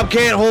that Bob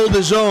can't hold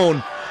his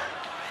own.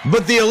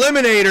 But the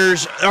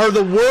Eliminators are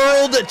the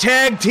World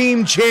Tag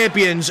Team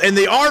Champions, and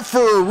they are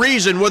for a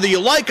reason, whether you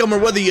like them or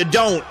whether you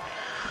don't.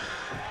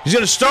 He's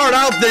going to start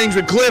out things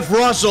with Cliff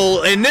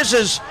Russell, and this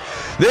is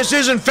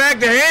in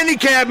fact a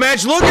handicap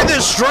match. Look at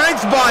this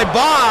strength by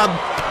Bob.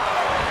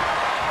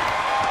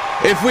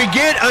 If we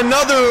get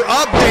another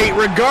update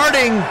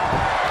regarding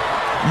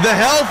the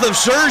health of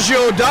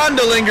Sergio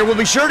Dondalinger, we'll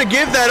be sure to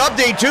give that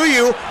update to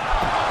you.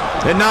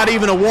 And not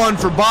even a 1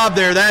 for Bob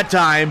there that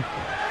time.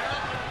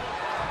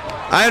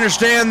 I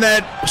understand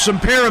that some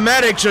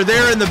paramedics are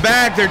there in the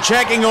back. They're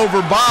checking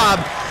over Bob.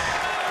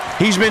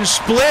 He's been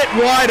split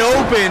wide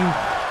open.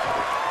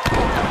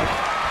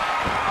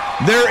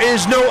 There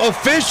is no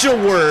official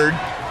word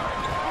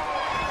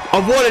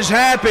of what has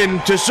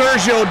happened to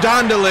Sergio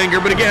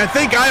Dondalinger, but again, I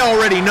think I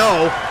already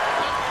know.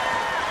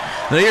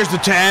 Now here's the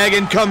tag,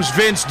 and comes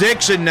Vince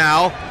Dixon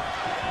now.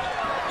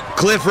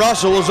 Cliff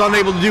Russell was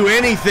unable to do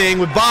anything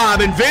with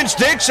Bob, and Vince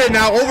Dixon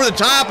now over the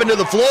top into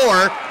the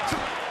floor.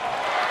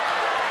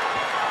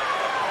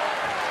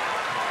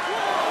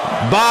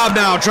 Bob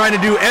now trying to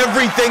do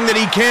everything that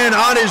he can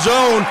on his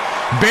own.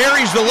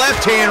 Buries the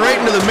left hand right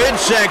into the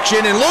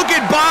midsection, and look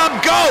at Bob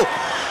go!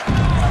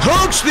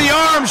 Hooks the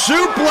arm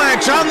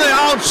suplex on the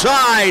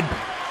outside.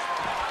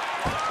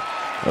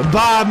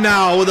 Bob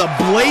now with a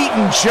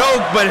blatant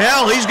choke, but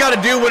hell, he's got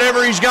to do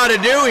whatever he's got to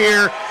do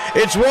here.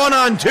 It's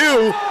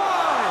 1-on-2.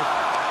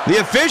 The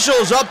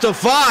official's up to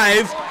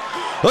 5.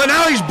 Well,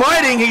 now he's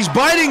biting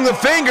the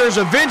fingers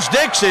of Vince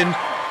Dixon.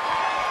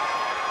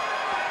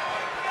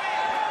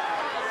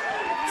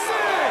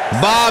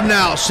 Bob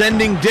now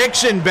sending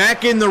Dixon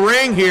back in the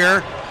ring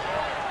here.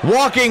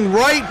 Walking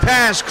right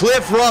past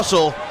Cliff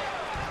Russell.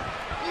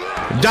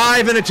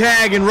 Dive and a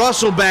tag, and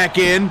Russell back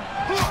in.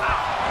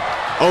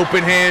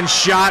 Open hand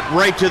shot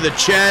right to the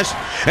chest.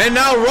 And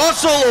now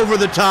Russell over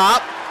the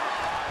top.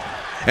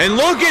 And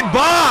look at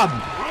Bob.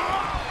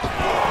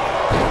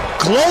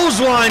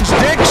 Clotheslines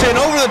Dixon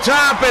over the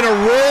top, and a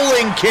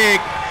rolling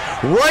kick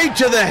right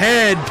to the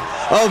head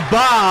of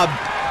Bob.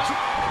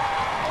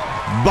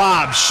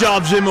 Bob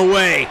shoves him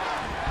away.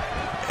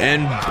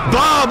 And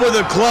Bob with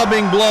a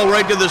clubbing blow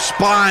right to the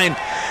spine.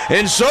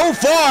 And so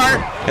far,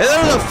 and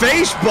there's a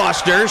face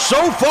buster.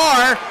 So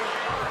far,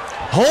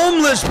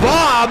 Homeless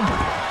Bob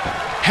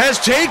has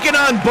taken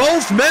on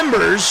both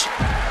members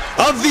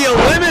of the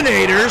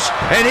Eliminators,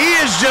 and he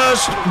is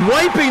just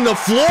wiping the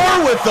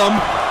floor with them.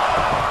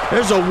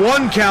 There's a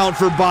 1 count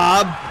for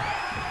Bob.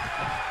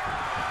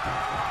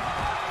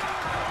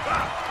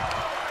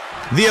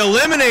 The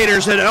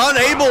Eliminators had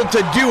unable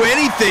to do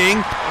anything.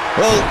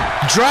 Well,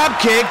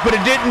 drop kick, but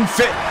it didn't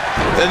fit.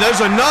 And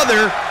there's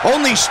another,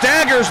 only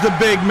staggers the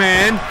big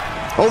man.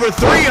 Over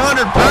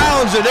 300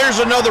 pounds, and there's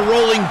another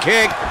rolling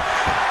kick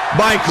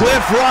by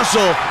Cliff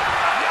Russell.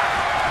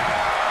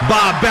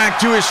 Bob back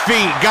to his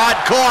feet, got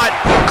caught.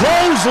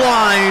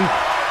 Clothesline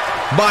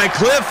by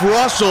Cliff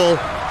Russell.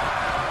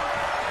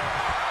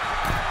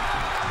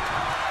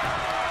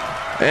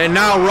 And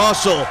now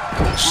Russell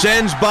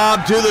sends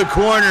Bob to the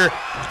corner.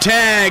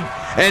 Tag,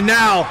 and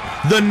now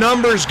the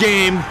numbers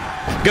game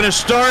gonna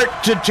start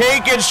to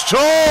take its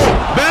toll.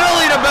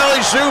 Belly to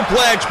belly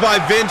suplex by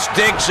Vince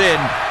Dixon.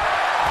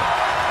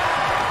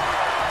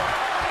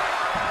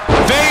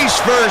 Face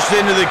first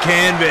into the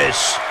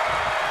canvas.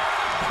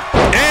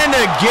 And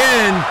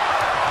again,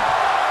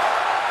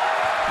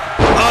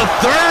 a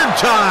 3rd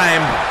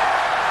time.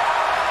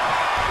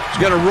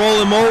 He's gonna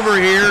roll him over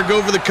here,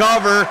 go for the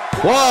cover.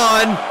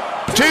 1,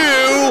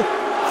 2,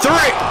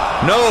 3.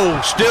 No,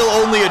 still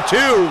only a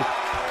 2.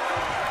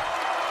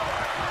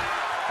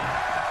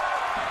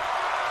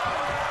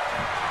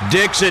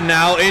 Dixon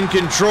now in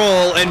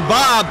control, and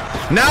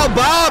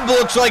Bob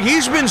looks like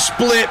he's been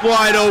split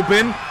wide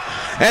open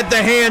at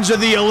the hands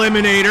of the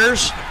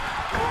Eliminators.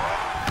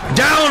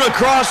 Down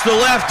across the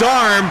left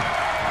arm.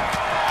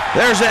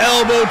 There's an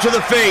elbow to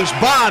the face.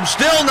 Bob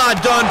still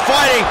not done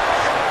fighting.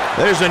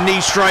 There's a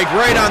knee strike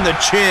right on the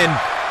chin.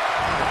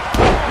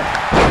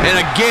 And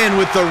again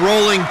with the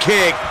rolling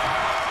kick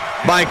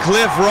by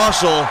Cliff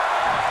Russell.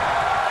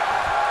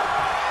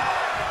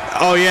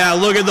 Oh yeah,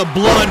 look at the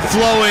blood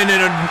flowing,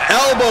 and an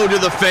elbow to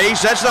the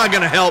face. That's not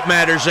going to help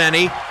matters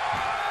any.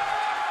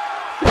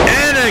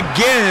 And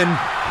again.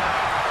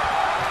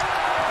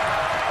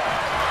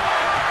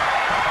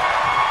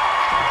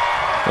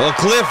 Well,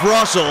 Cliff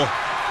Russell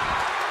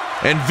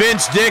and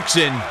Vince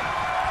Dixon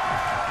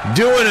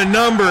doing a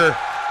number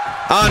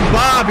on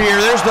Bob here.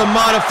 There's the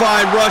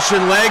modified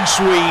Russian leg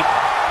sweep.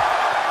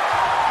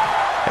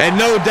 And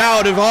no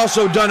doubt have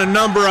also done a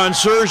number on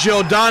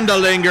Sergio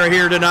Dondalinger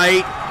here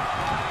tonight.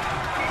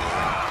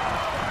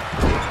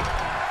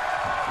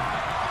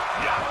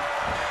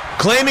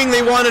 Claiming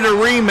they wanted a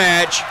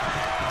rematch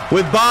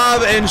with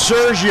Bob and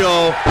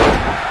Sergio,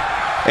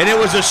 and it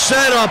was a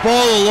setup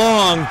all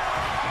along.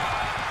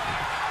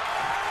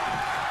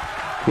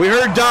 We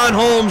heard Don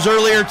Holmes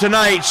earlier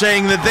tonight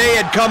saying that they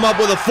had come up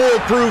with a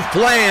foolproof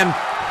plan.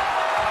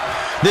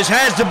 This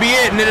has to be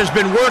it, and it has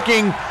been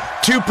working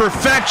to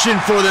perfection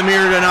for them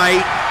here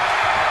tonight.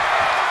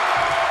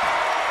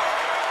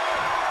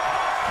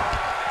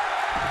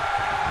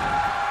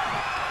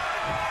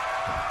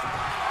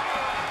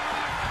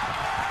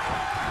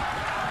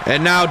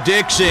 And now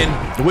Dixon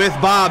with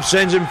Bob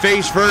sends him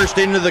face first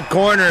into the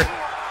corner.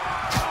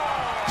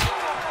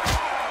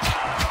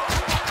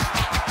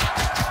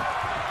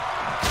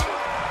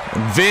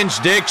 Vince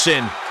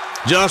Dixon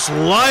just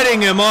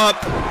lighting him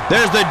up.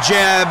 There's the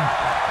jab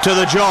to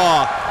the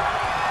jaw.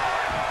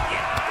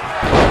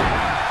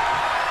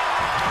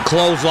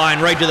 Clothesline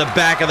right to the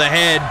back of the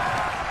head.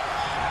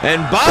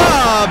 And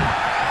Bob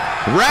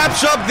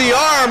wraps up the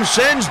arm,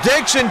 sends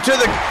Dixon to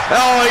the...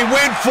 Oh, he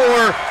went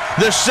for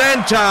the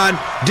senton.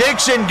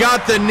 Dixon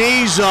got the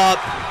knees up.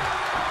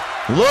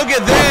 Look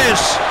at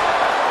this.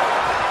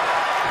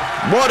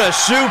 What a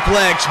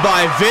suplex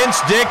by Vince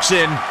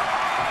Dixon.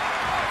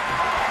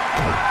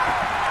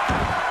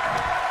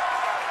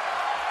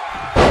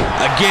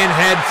 Again,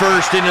 head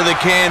first into the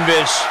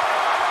canvas.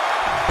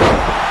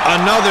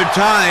 Another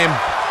time.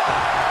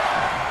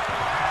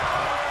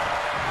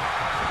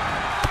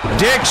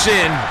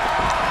 Dixon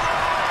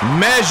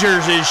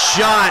measures his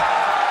shot.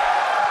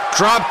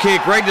 Drop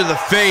kick right to the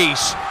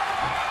face.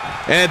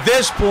 And at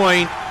this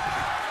point,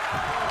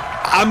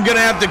 I'm going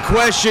to have to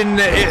question,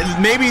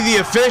 maybe the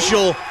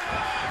official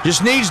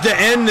just needs to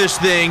end this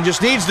thing,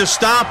 just needs to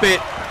stop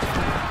it.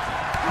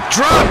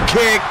 Drop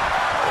kick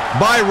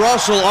by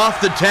Russell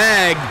off the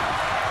tag.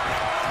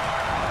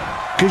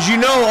 Because you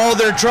know all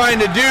they're trying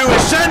to do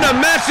is send a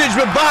message,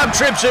 but Bob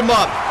trips him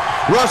up.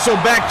 Russell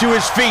back to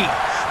his feet.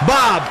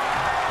 Bob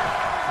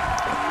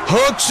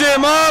hooks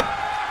him up.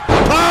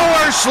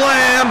 Power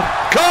slam.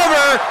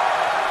 Cover.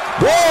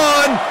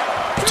 1,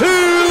 2,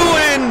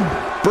 and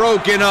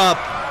broken up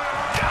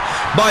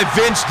by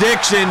Vince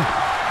Dixon.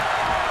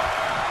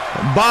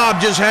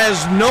 Bob just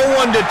has no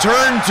one to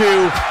turn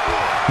to.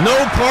 No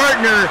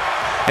partner.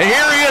 And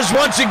here he is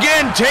once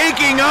again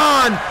taking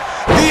on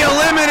the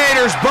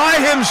Eliminators by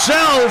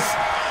himself.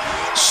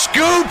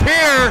 Scoop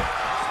here.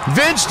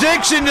 Vince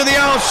Dixon to the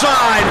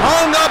outside.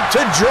 Hung up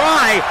to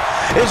dry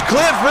is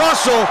Cliff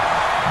Russell.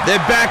 They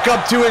back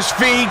up to his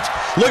feet.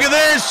 Look at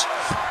this.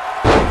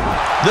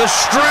 The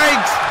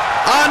strength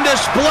on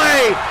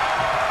display.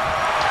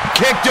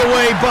 Kicked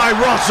away by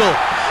Russell.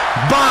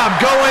 Bob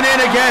going in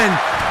again.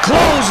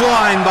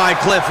 Clothesline by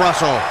Cliff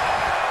Russell.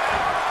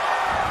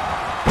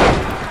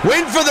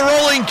 Went for the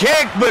rolling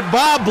kick, but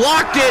Bob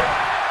blocked it.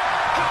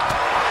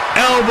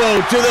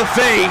 Elbow to the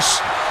face.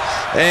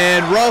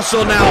 And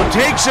Russell now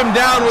takes him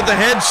down with the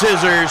head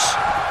scissors.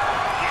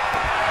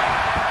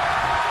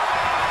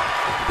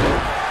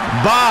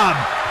 Bob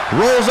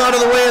rolls out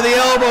of the way of the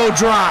elbow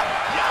drop.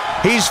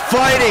 He's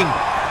fighting.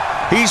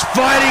 He's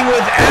fighting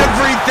with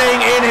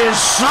everything in his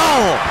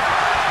soul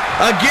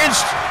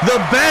against the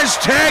best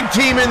tag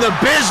team in the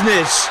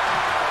business.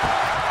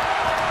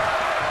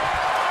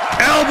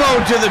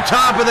 Elbow to the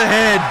top of the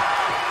head.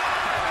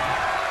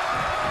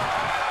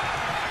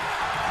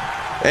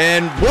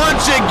 And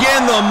once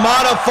again, the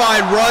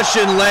modified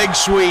Russian leg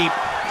sweep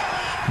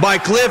by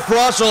Cliff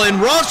Russell. And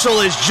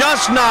Russell is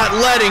just not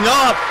letting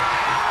up.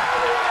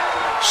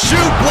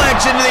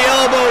 Suplex into the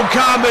elbow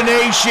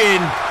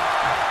combination.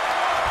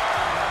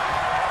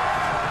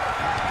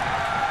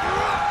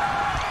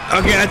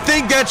 Okay, I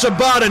think that's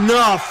about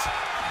enough.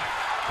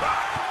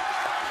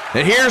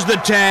 And here's the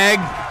tag.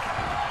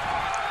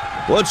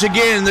 Once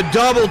again, the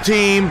double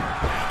team.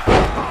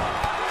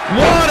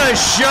 What a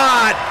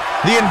shot.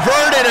 The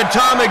inverted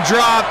atomic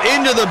drop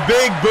into the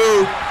big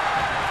boot.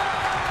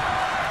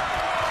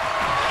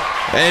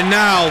 And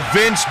now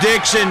Vince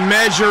Dixon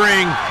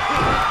measuring.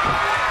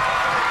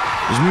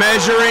 He's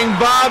measuring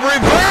Bob.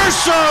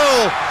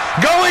 Reversal!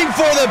 Going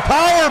for the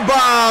power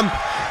bomb.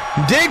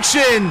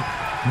 Dixon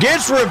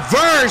gets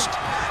reversed.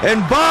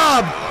 And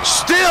Bob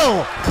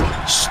still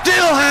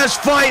has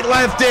fight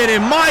left in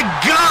him. My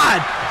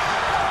God!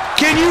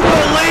 Can you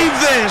believe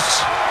this?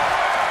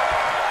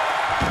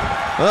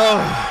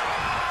 Oh.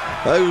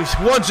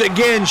 Once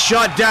again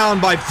shut down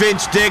by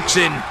Vince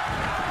Dixon.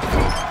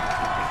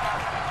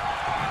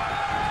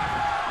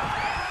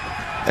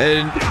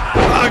 And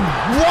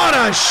what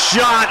a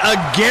shot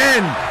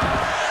again.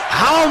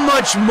 How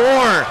much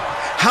more?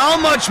 How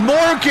much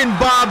more can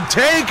Bob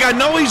take? I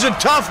know he's a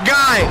tough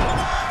guy,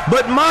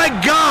 but my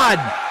God.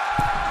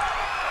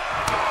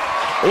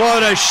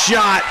 What a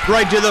shot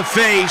right to the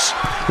face.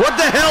 What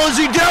the hell is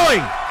he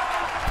doing?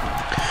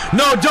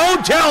 No,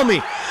 don't tell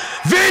me.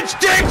 Vince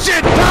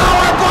Dixon,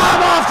 power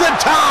bomb off the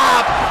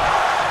top.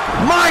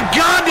 My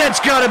God, that's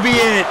got to be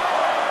it.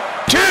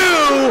 2,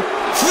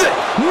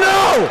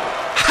 no.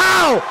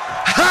 How?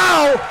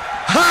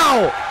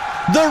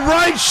 The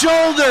right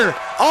shoulder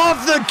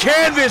off the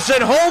canvas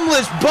and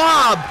homeless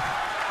Bob.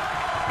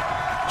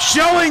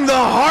 Showing the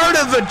heart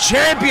of a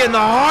champion,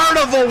 the heart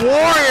of a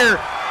warrior.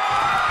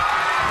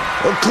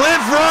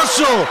 Cliff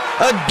Russell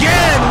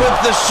again with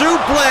the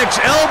suplex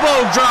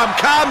elbow drop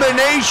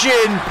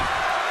combination.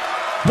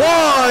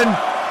 1,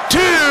 2,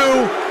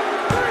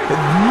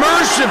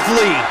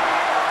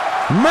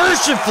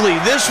 mercifully,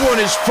 this one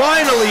is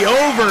finally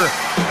over.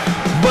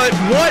 But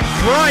what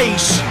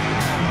price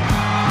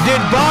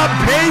did Bob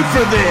pay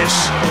for this?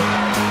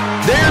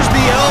 There's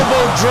the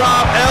elbow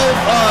drop,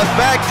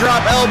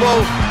 backdrop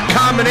elbow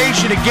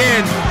combination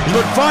again,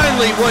 but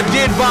finally what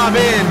did Bob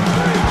in.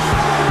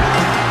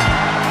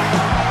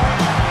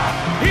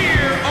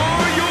 Here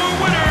are your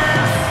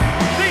winners,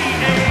 the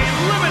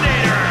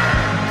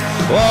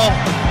Eliminators. Well,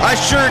 I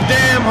sure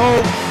damn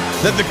hope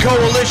that the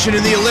Coalition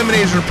and the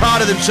Eliminators are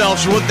proud of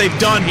themselves for what they've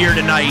done here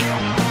tonight.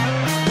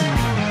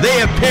 They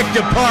have picked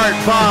apart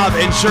Bob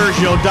and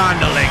Sergio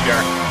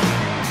Dondalinger.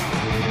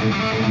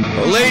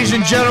 Well, ladies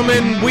and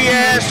gentlemen, we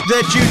ask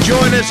that you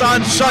join us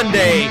on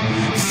Sunday,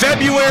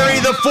 February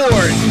the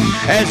 4th,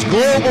 as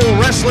Global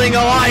Wrestling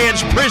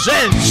Alliance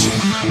presents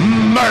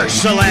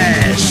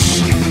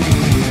Merciless.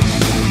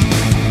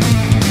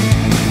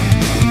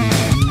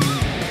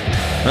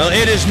 Well,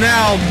 it is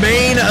now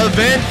main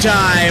event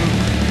time.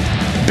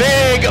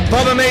 Big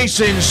Bubba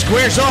Mason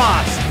squares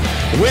off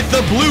with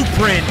the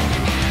Blueprint,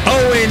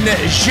 Owen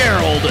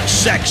Gerald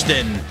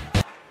Sexton.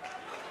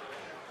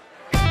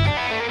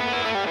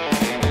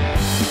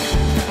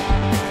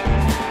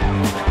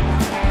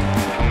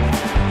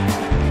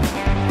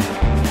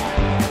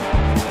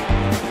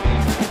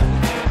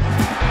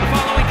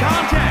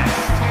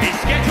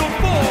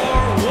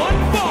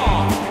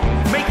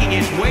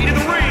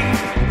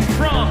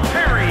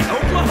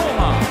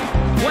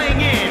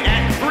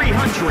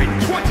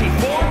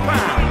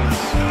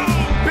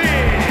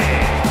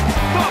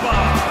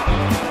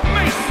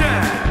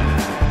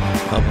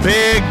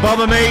 Big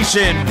Bubba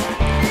Mason.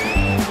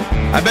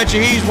 I bet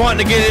you he's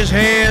wanting to get his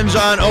hands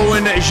on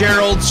Owen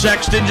Gerald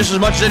Sexton just as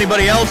much as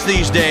anybody else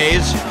these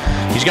days.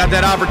 He's got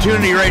that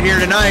opportunity right here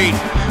tonight.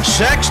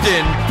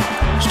 Sexton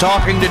was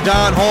talking to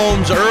Don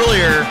Holmes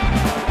earlier,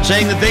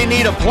 saying that they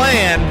need a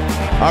plan.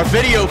 Our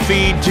video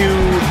feed to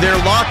their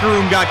locker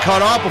room got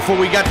cut off before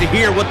we got to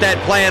hear what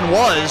that plan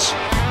was.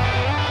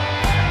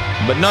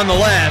 But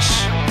nonetheless,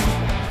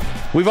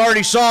 we've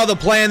already saw the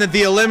plan that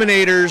the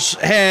Eliminators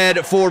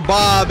had for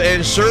Bob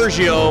and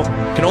Sergio.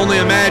 Can only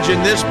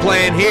imagine this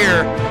plan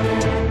here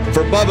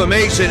for Bubba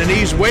Mason, and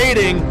he's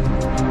waiting.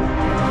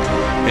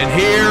 And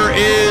here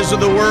is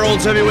the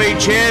world's heavyweight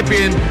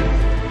champion.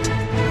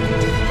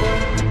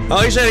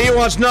 Oh, he said he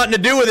wants nothing to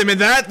do with him. Is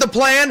that the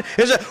plan?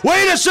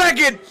 Wait a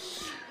second!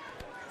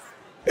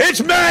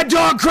 It's Mad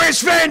Dog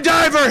Chris Van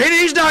Diver, and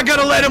he's not going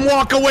to let him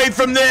walk away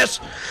from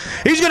this.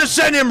 He's going to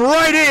send him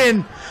right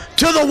in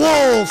to the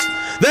wolf.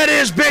 That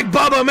is Big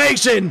Bubba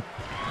Mason.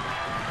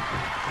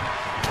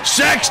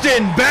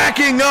 Sexton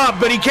backing up,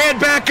 but he can't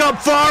back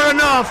up far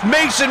enough.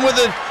 Mason with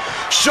the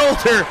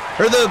shoulder,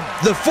 or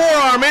the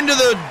forearm into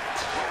the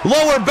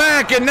lower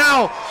back, and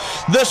now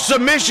the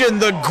submission,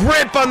 the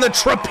grip on the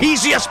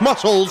trapezius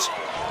muscles.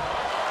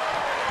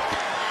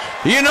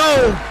 You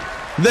know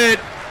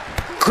that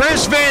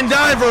Chris Van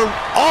Diver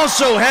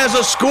also has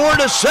a score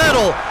to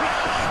settle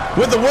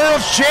with the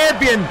world's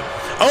champion,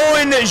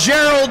 Owen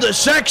Gerald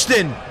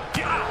Sexton.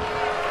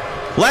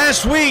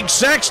 Last week,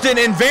 Sexton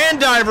and Van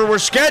Diver were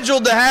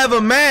scheduled to have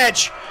a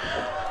match,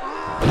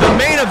 the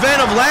main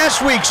event of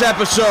last week's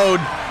episode,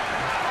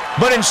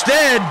 but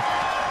instead,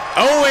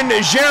 Owen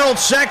Gerald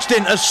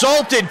Sexton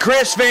assaulted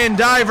Chris Van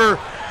Diver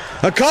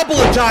a couple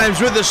of times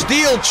with a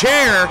steel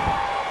chair,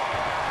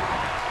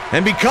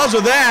 and because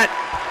of that,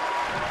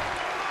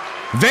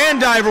 Van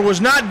Diver was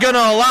not going to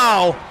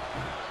allow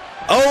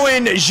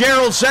Owen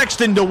Gerald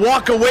Sexton to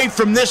walk away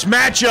from this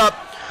matchup.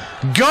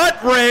 Gut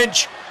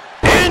wrench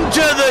into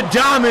the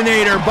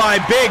Dominator by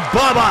Big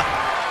Bubba.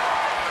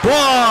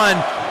 1,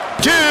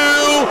 2,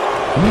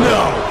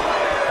 no.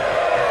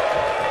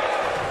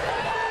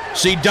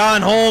 See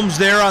Don Holmes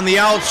there on the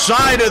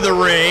outside of the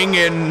ring,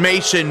 and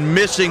Mason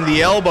missing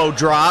the elbow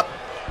drop.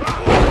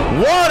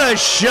 What a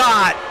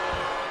shot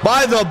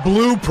by the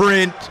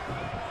Blueprint.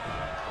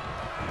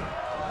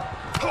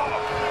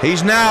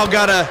 He's now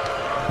got to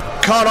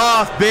cut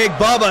off Big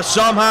Bubba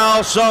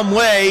somehow, some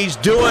way. He's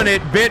doing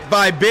it bit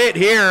by bit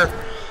here.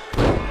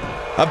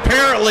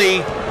 Apparently,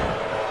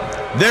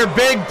 their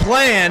big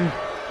plan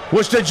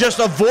was to just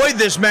avoid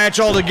this match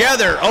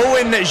altogether.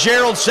 Owen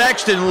Gerald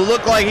Sexton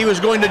looked like he was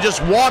going to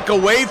just walk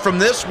away from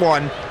this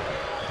one.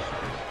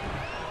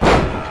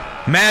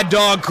 Mad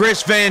Dog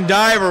Chris Van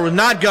Diver was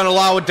not going to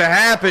allow it to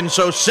happen,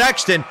 so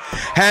Sexton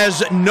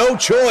has no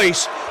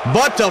choice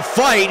but to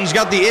fight. He's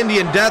got the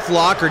Indian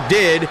Deathlock, or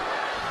did,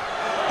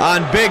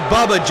 on Big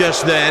Bubba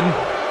just then.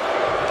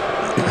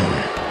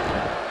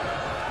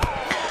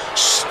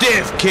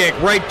 Stiff kick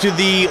right to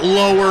the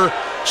lower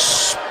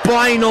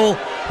spinal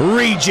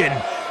region.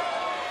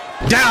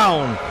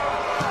 Down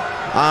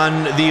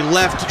on the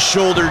left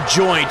shoulder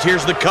joint.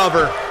 Here's the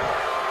cover.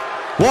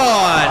 1,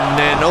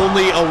 and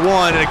only a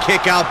 1, and a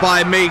kick out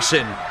by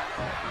Mason.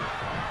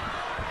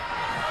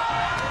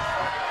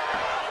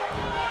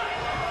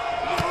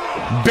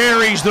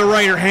 Buries the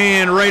right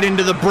hand right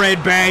into the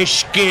bread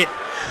basket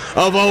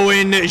of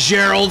Owen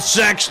Gerald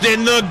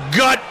Sexton. The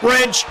gut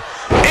wrench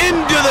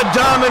into the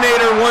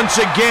Dominator once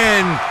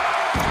again.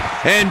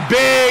 And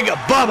Big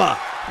Bubba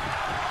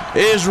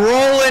is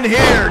rolling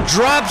here.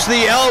 Drops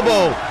the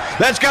elbow.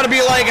 That's got to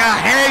be like a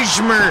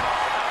Hashmer.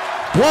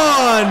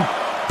 1,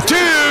 2,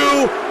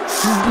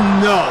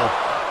 no.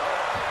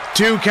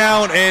 2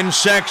 count, and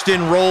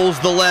Sexton rolls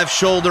the left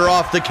shoulder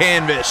off the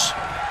canvas.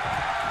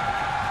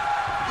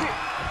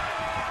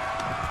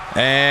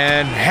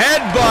 And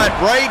headbutt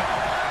right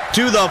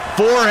to the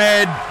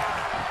forehead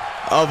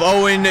of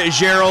Owen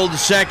Gerald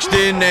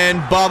Sexton,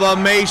 and Bubba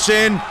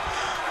Mason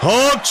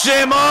hooks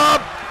him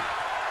up.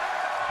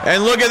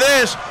 And look at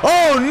this.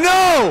 Oh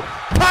no!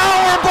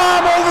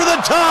 Powerbomb over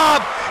the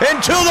top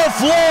and to the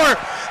floor.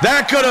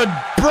 That could have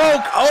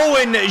broke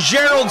Owen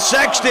Gerald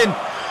Sexton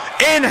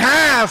in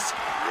half.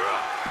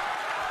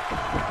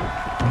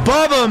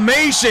 Bubba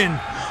Mason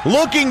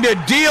looking to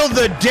deal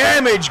the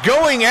damage,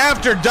 going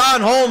after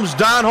Don Holmes.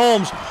 Don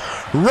Holmes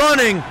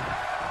running.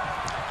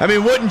 I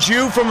mean, wouldn't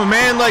you from a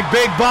man like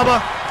Big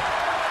Bubba?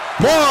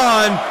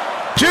 1,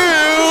 2,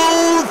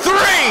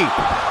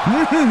 3.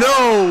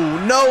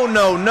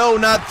 No,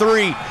 not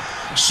 3.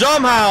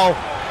 Somehow,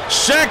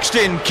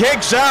 Sexton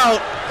kicks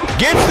out,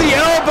 gets the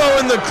elbow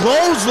in the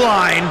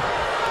clothesline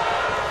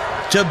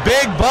to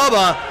Big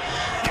Bubba,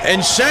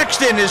 and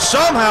Sexton is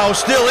somehow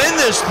still in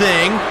this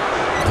thing.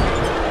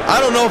 I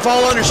don't know if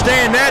I'll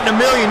understand that in a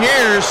million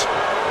years.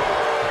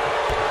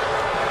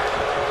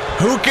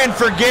 Who can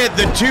forget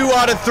the 2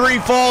 out of 3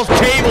 falls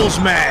tables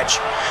match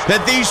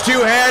that these two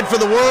had for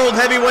the World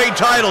Heavyweight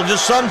title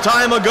just some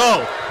time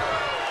ago?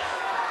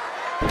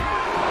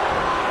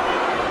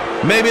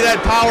 Maybe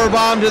that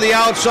powerbomb to the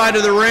outside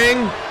of the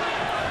ring.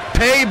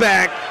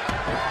 Payback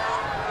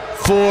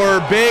for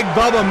Big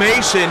Bubba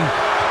Mason.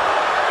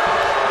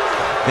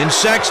 And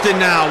Sexton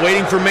now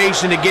waiting for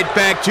Mason to get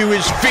back to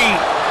his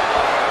feet.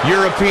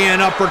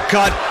 European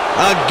uppercut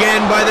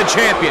again by the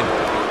champion.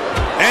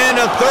 And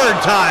a 3rd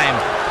time.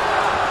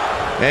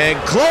 And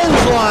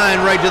clothesline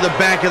right to the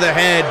back of the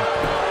head.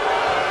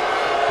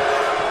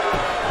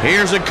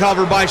 Here's a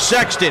cover by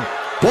Sexton.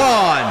 1,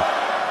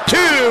 2,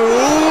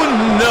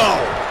 no.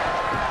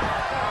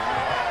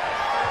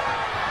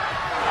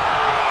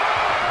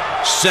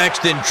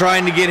 Sexton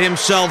trying to get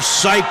himself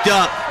psyched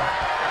up.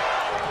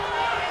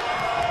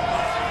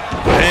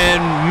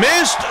 And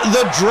missed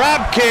the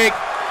drop kick.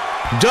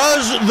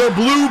 Does the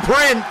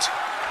blueprint.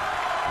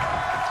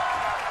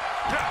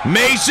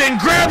 Mason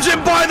grabs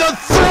him by the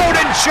throat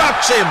and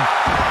chucks him.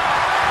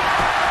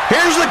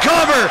 Here's the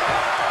cover.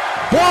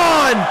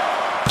 1,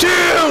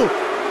 2,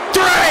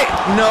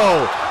 3.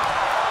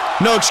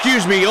 No,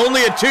 excuse me,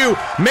 only a 2.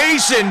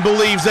 Mason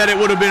believes that it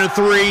would have been a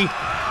 3.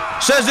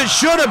 Says it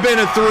should have been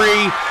a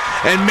 3.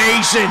 And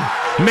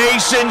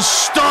Mason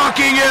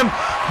stalking him.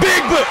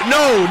 Big boot.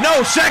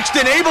 No,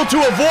 Sexton able to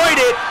avoid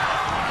it.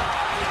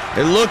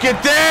 And look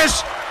at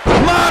this.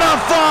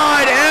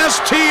 Modified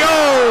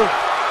STO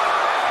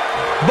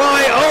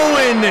by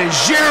Owen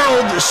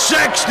Gerald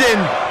Sexton.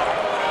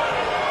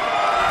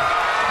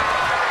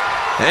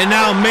 And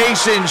now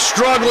Mason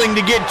struggling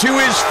to get to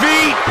his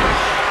feet.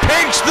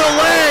 Picks the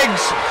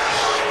legs.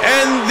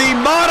 And the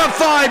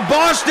modified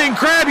Boston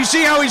Crab, you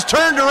see how he's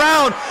turned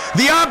around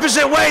the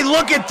opposite way.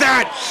 Look at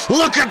that.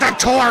 Look at the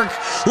torque.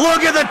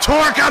 Look at the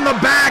torque on the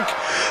back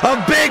of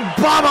Big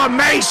Bubba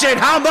Mason.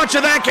 How much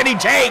of that can he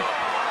take?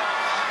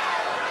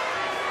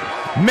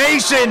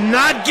 Mason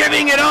not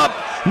giving it up.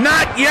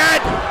 Not yet.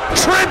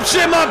 Trips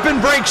him up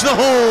and breaks the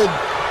hold.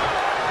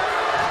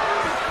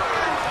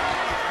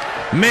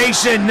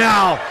 Mason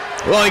now.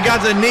 Well, he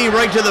got the knee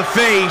right to the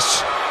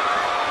face.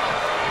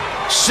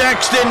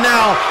 Sexton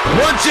now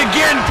once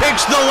again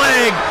picks the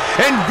leg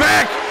and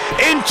back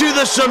into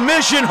the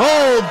submission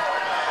hold.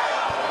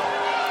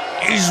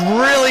 He's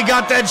really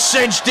got that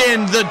cinched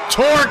in. The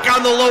torque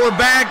on the lower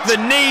back, the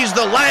knees,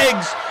 the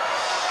legs.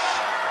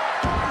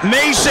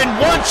 Mason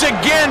once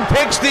again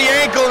picks the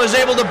ankle and is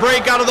able to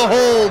break out of the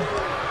hold.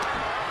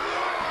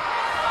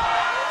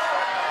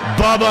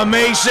 Bubba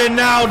Mason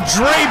now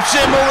drapes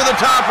him over the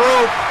top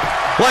rope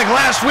like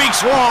last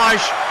week's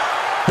wash.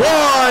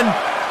 1,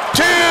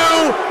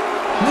 2,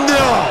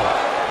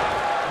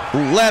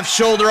 no! Left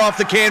shoulder off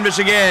the canvas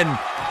again.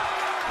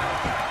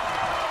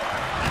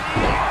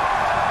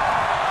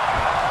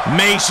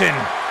 Mason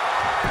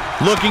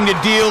looking to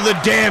deal the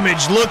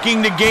damage,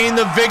 looking to gain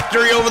the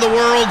victory over the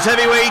world's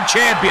heavyweight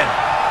champion.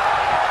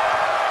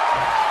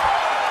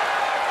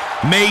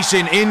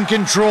 Mason in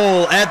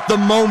control at the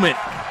moment.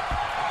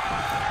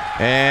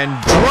 And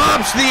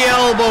drops the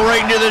elbow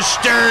right into the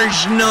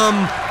sternum.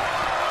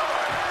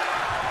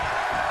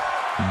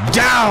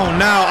 Down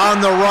now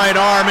on the right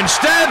arm and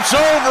steps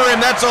over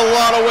him. That's a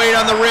lot of weight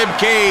on the rib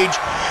cage.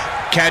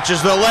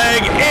 Catches the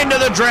leg into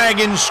the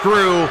dragon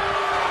screw.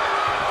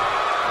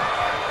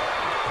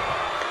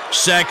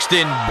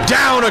 Sexton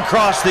down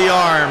across the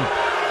arm.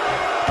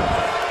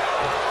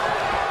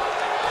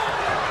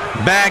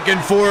 Back and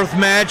forth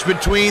match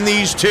between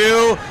these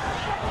two.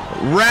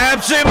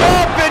 Wraps him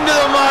up into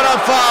the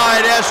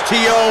modified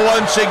STO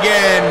once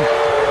again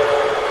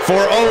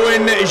for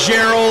Owen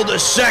Gerald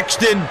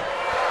Sexton.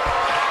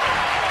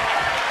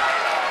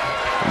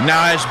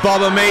 Now as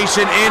Bubba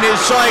Mason in his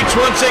sights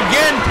once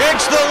again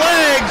picks the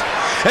legs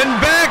and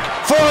back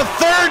for a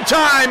 3rd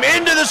time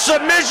into the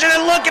submission,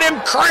 and look at him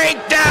crank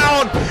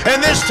down, and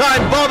this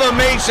time Bubba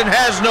Mason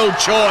has no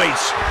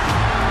choice.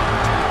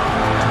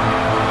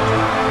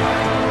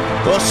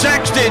 Well,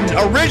 Sexton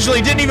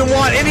originally didn't even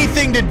want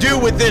anything to do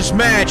with this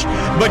match,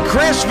 but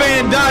Chris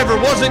Van Diver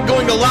wasn't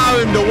going to allow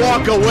him to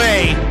walk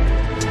away.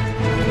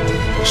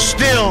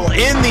 Still,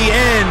 in the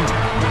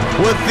end,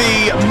 with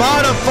the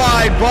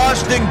modified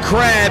Boston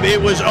Crab, it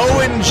was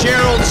Owen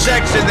Gerald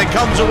Sexton that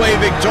comes away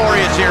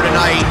victorious here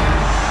tonight.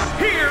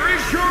 Here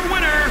is your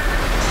winner,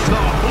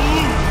 the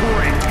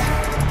Blueprint,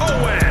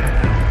 Owen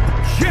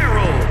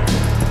Gerald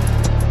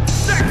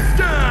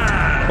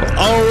Sexton.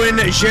 Owen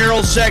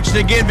Gerald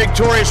Sexton again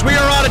victorious. We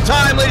are out of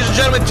time, ladies and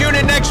gentlemen. Tune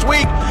in next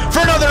week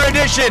for another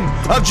edition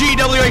of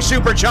GWA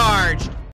Supercharged.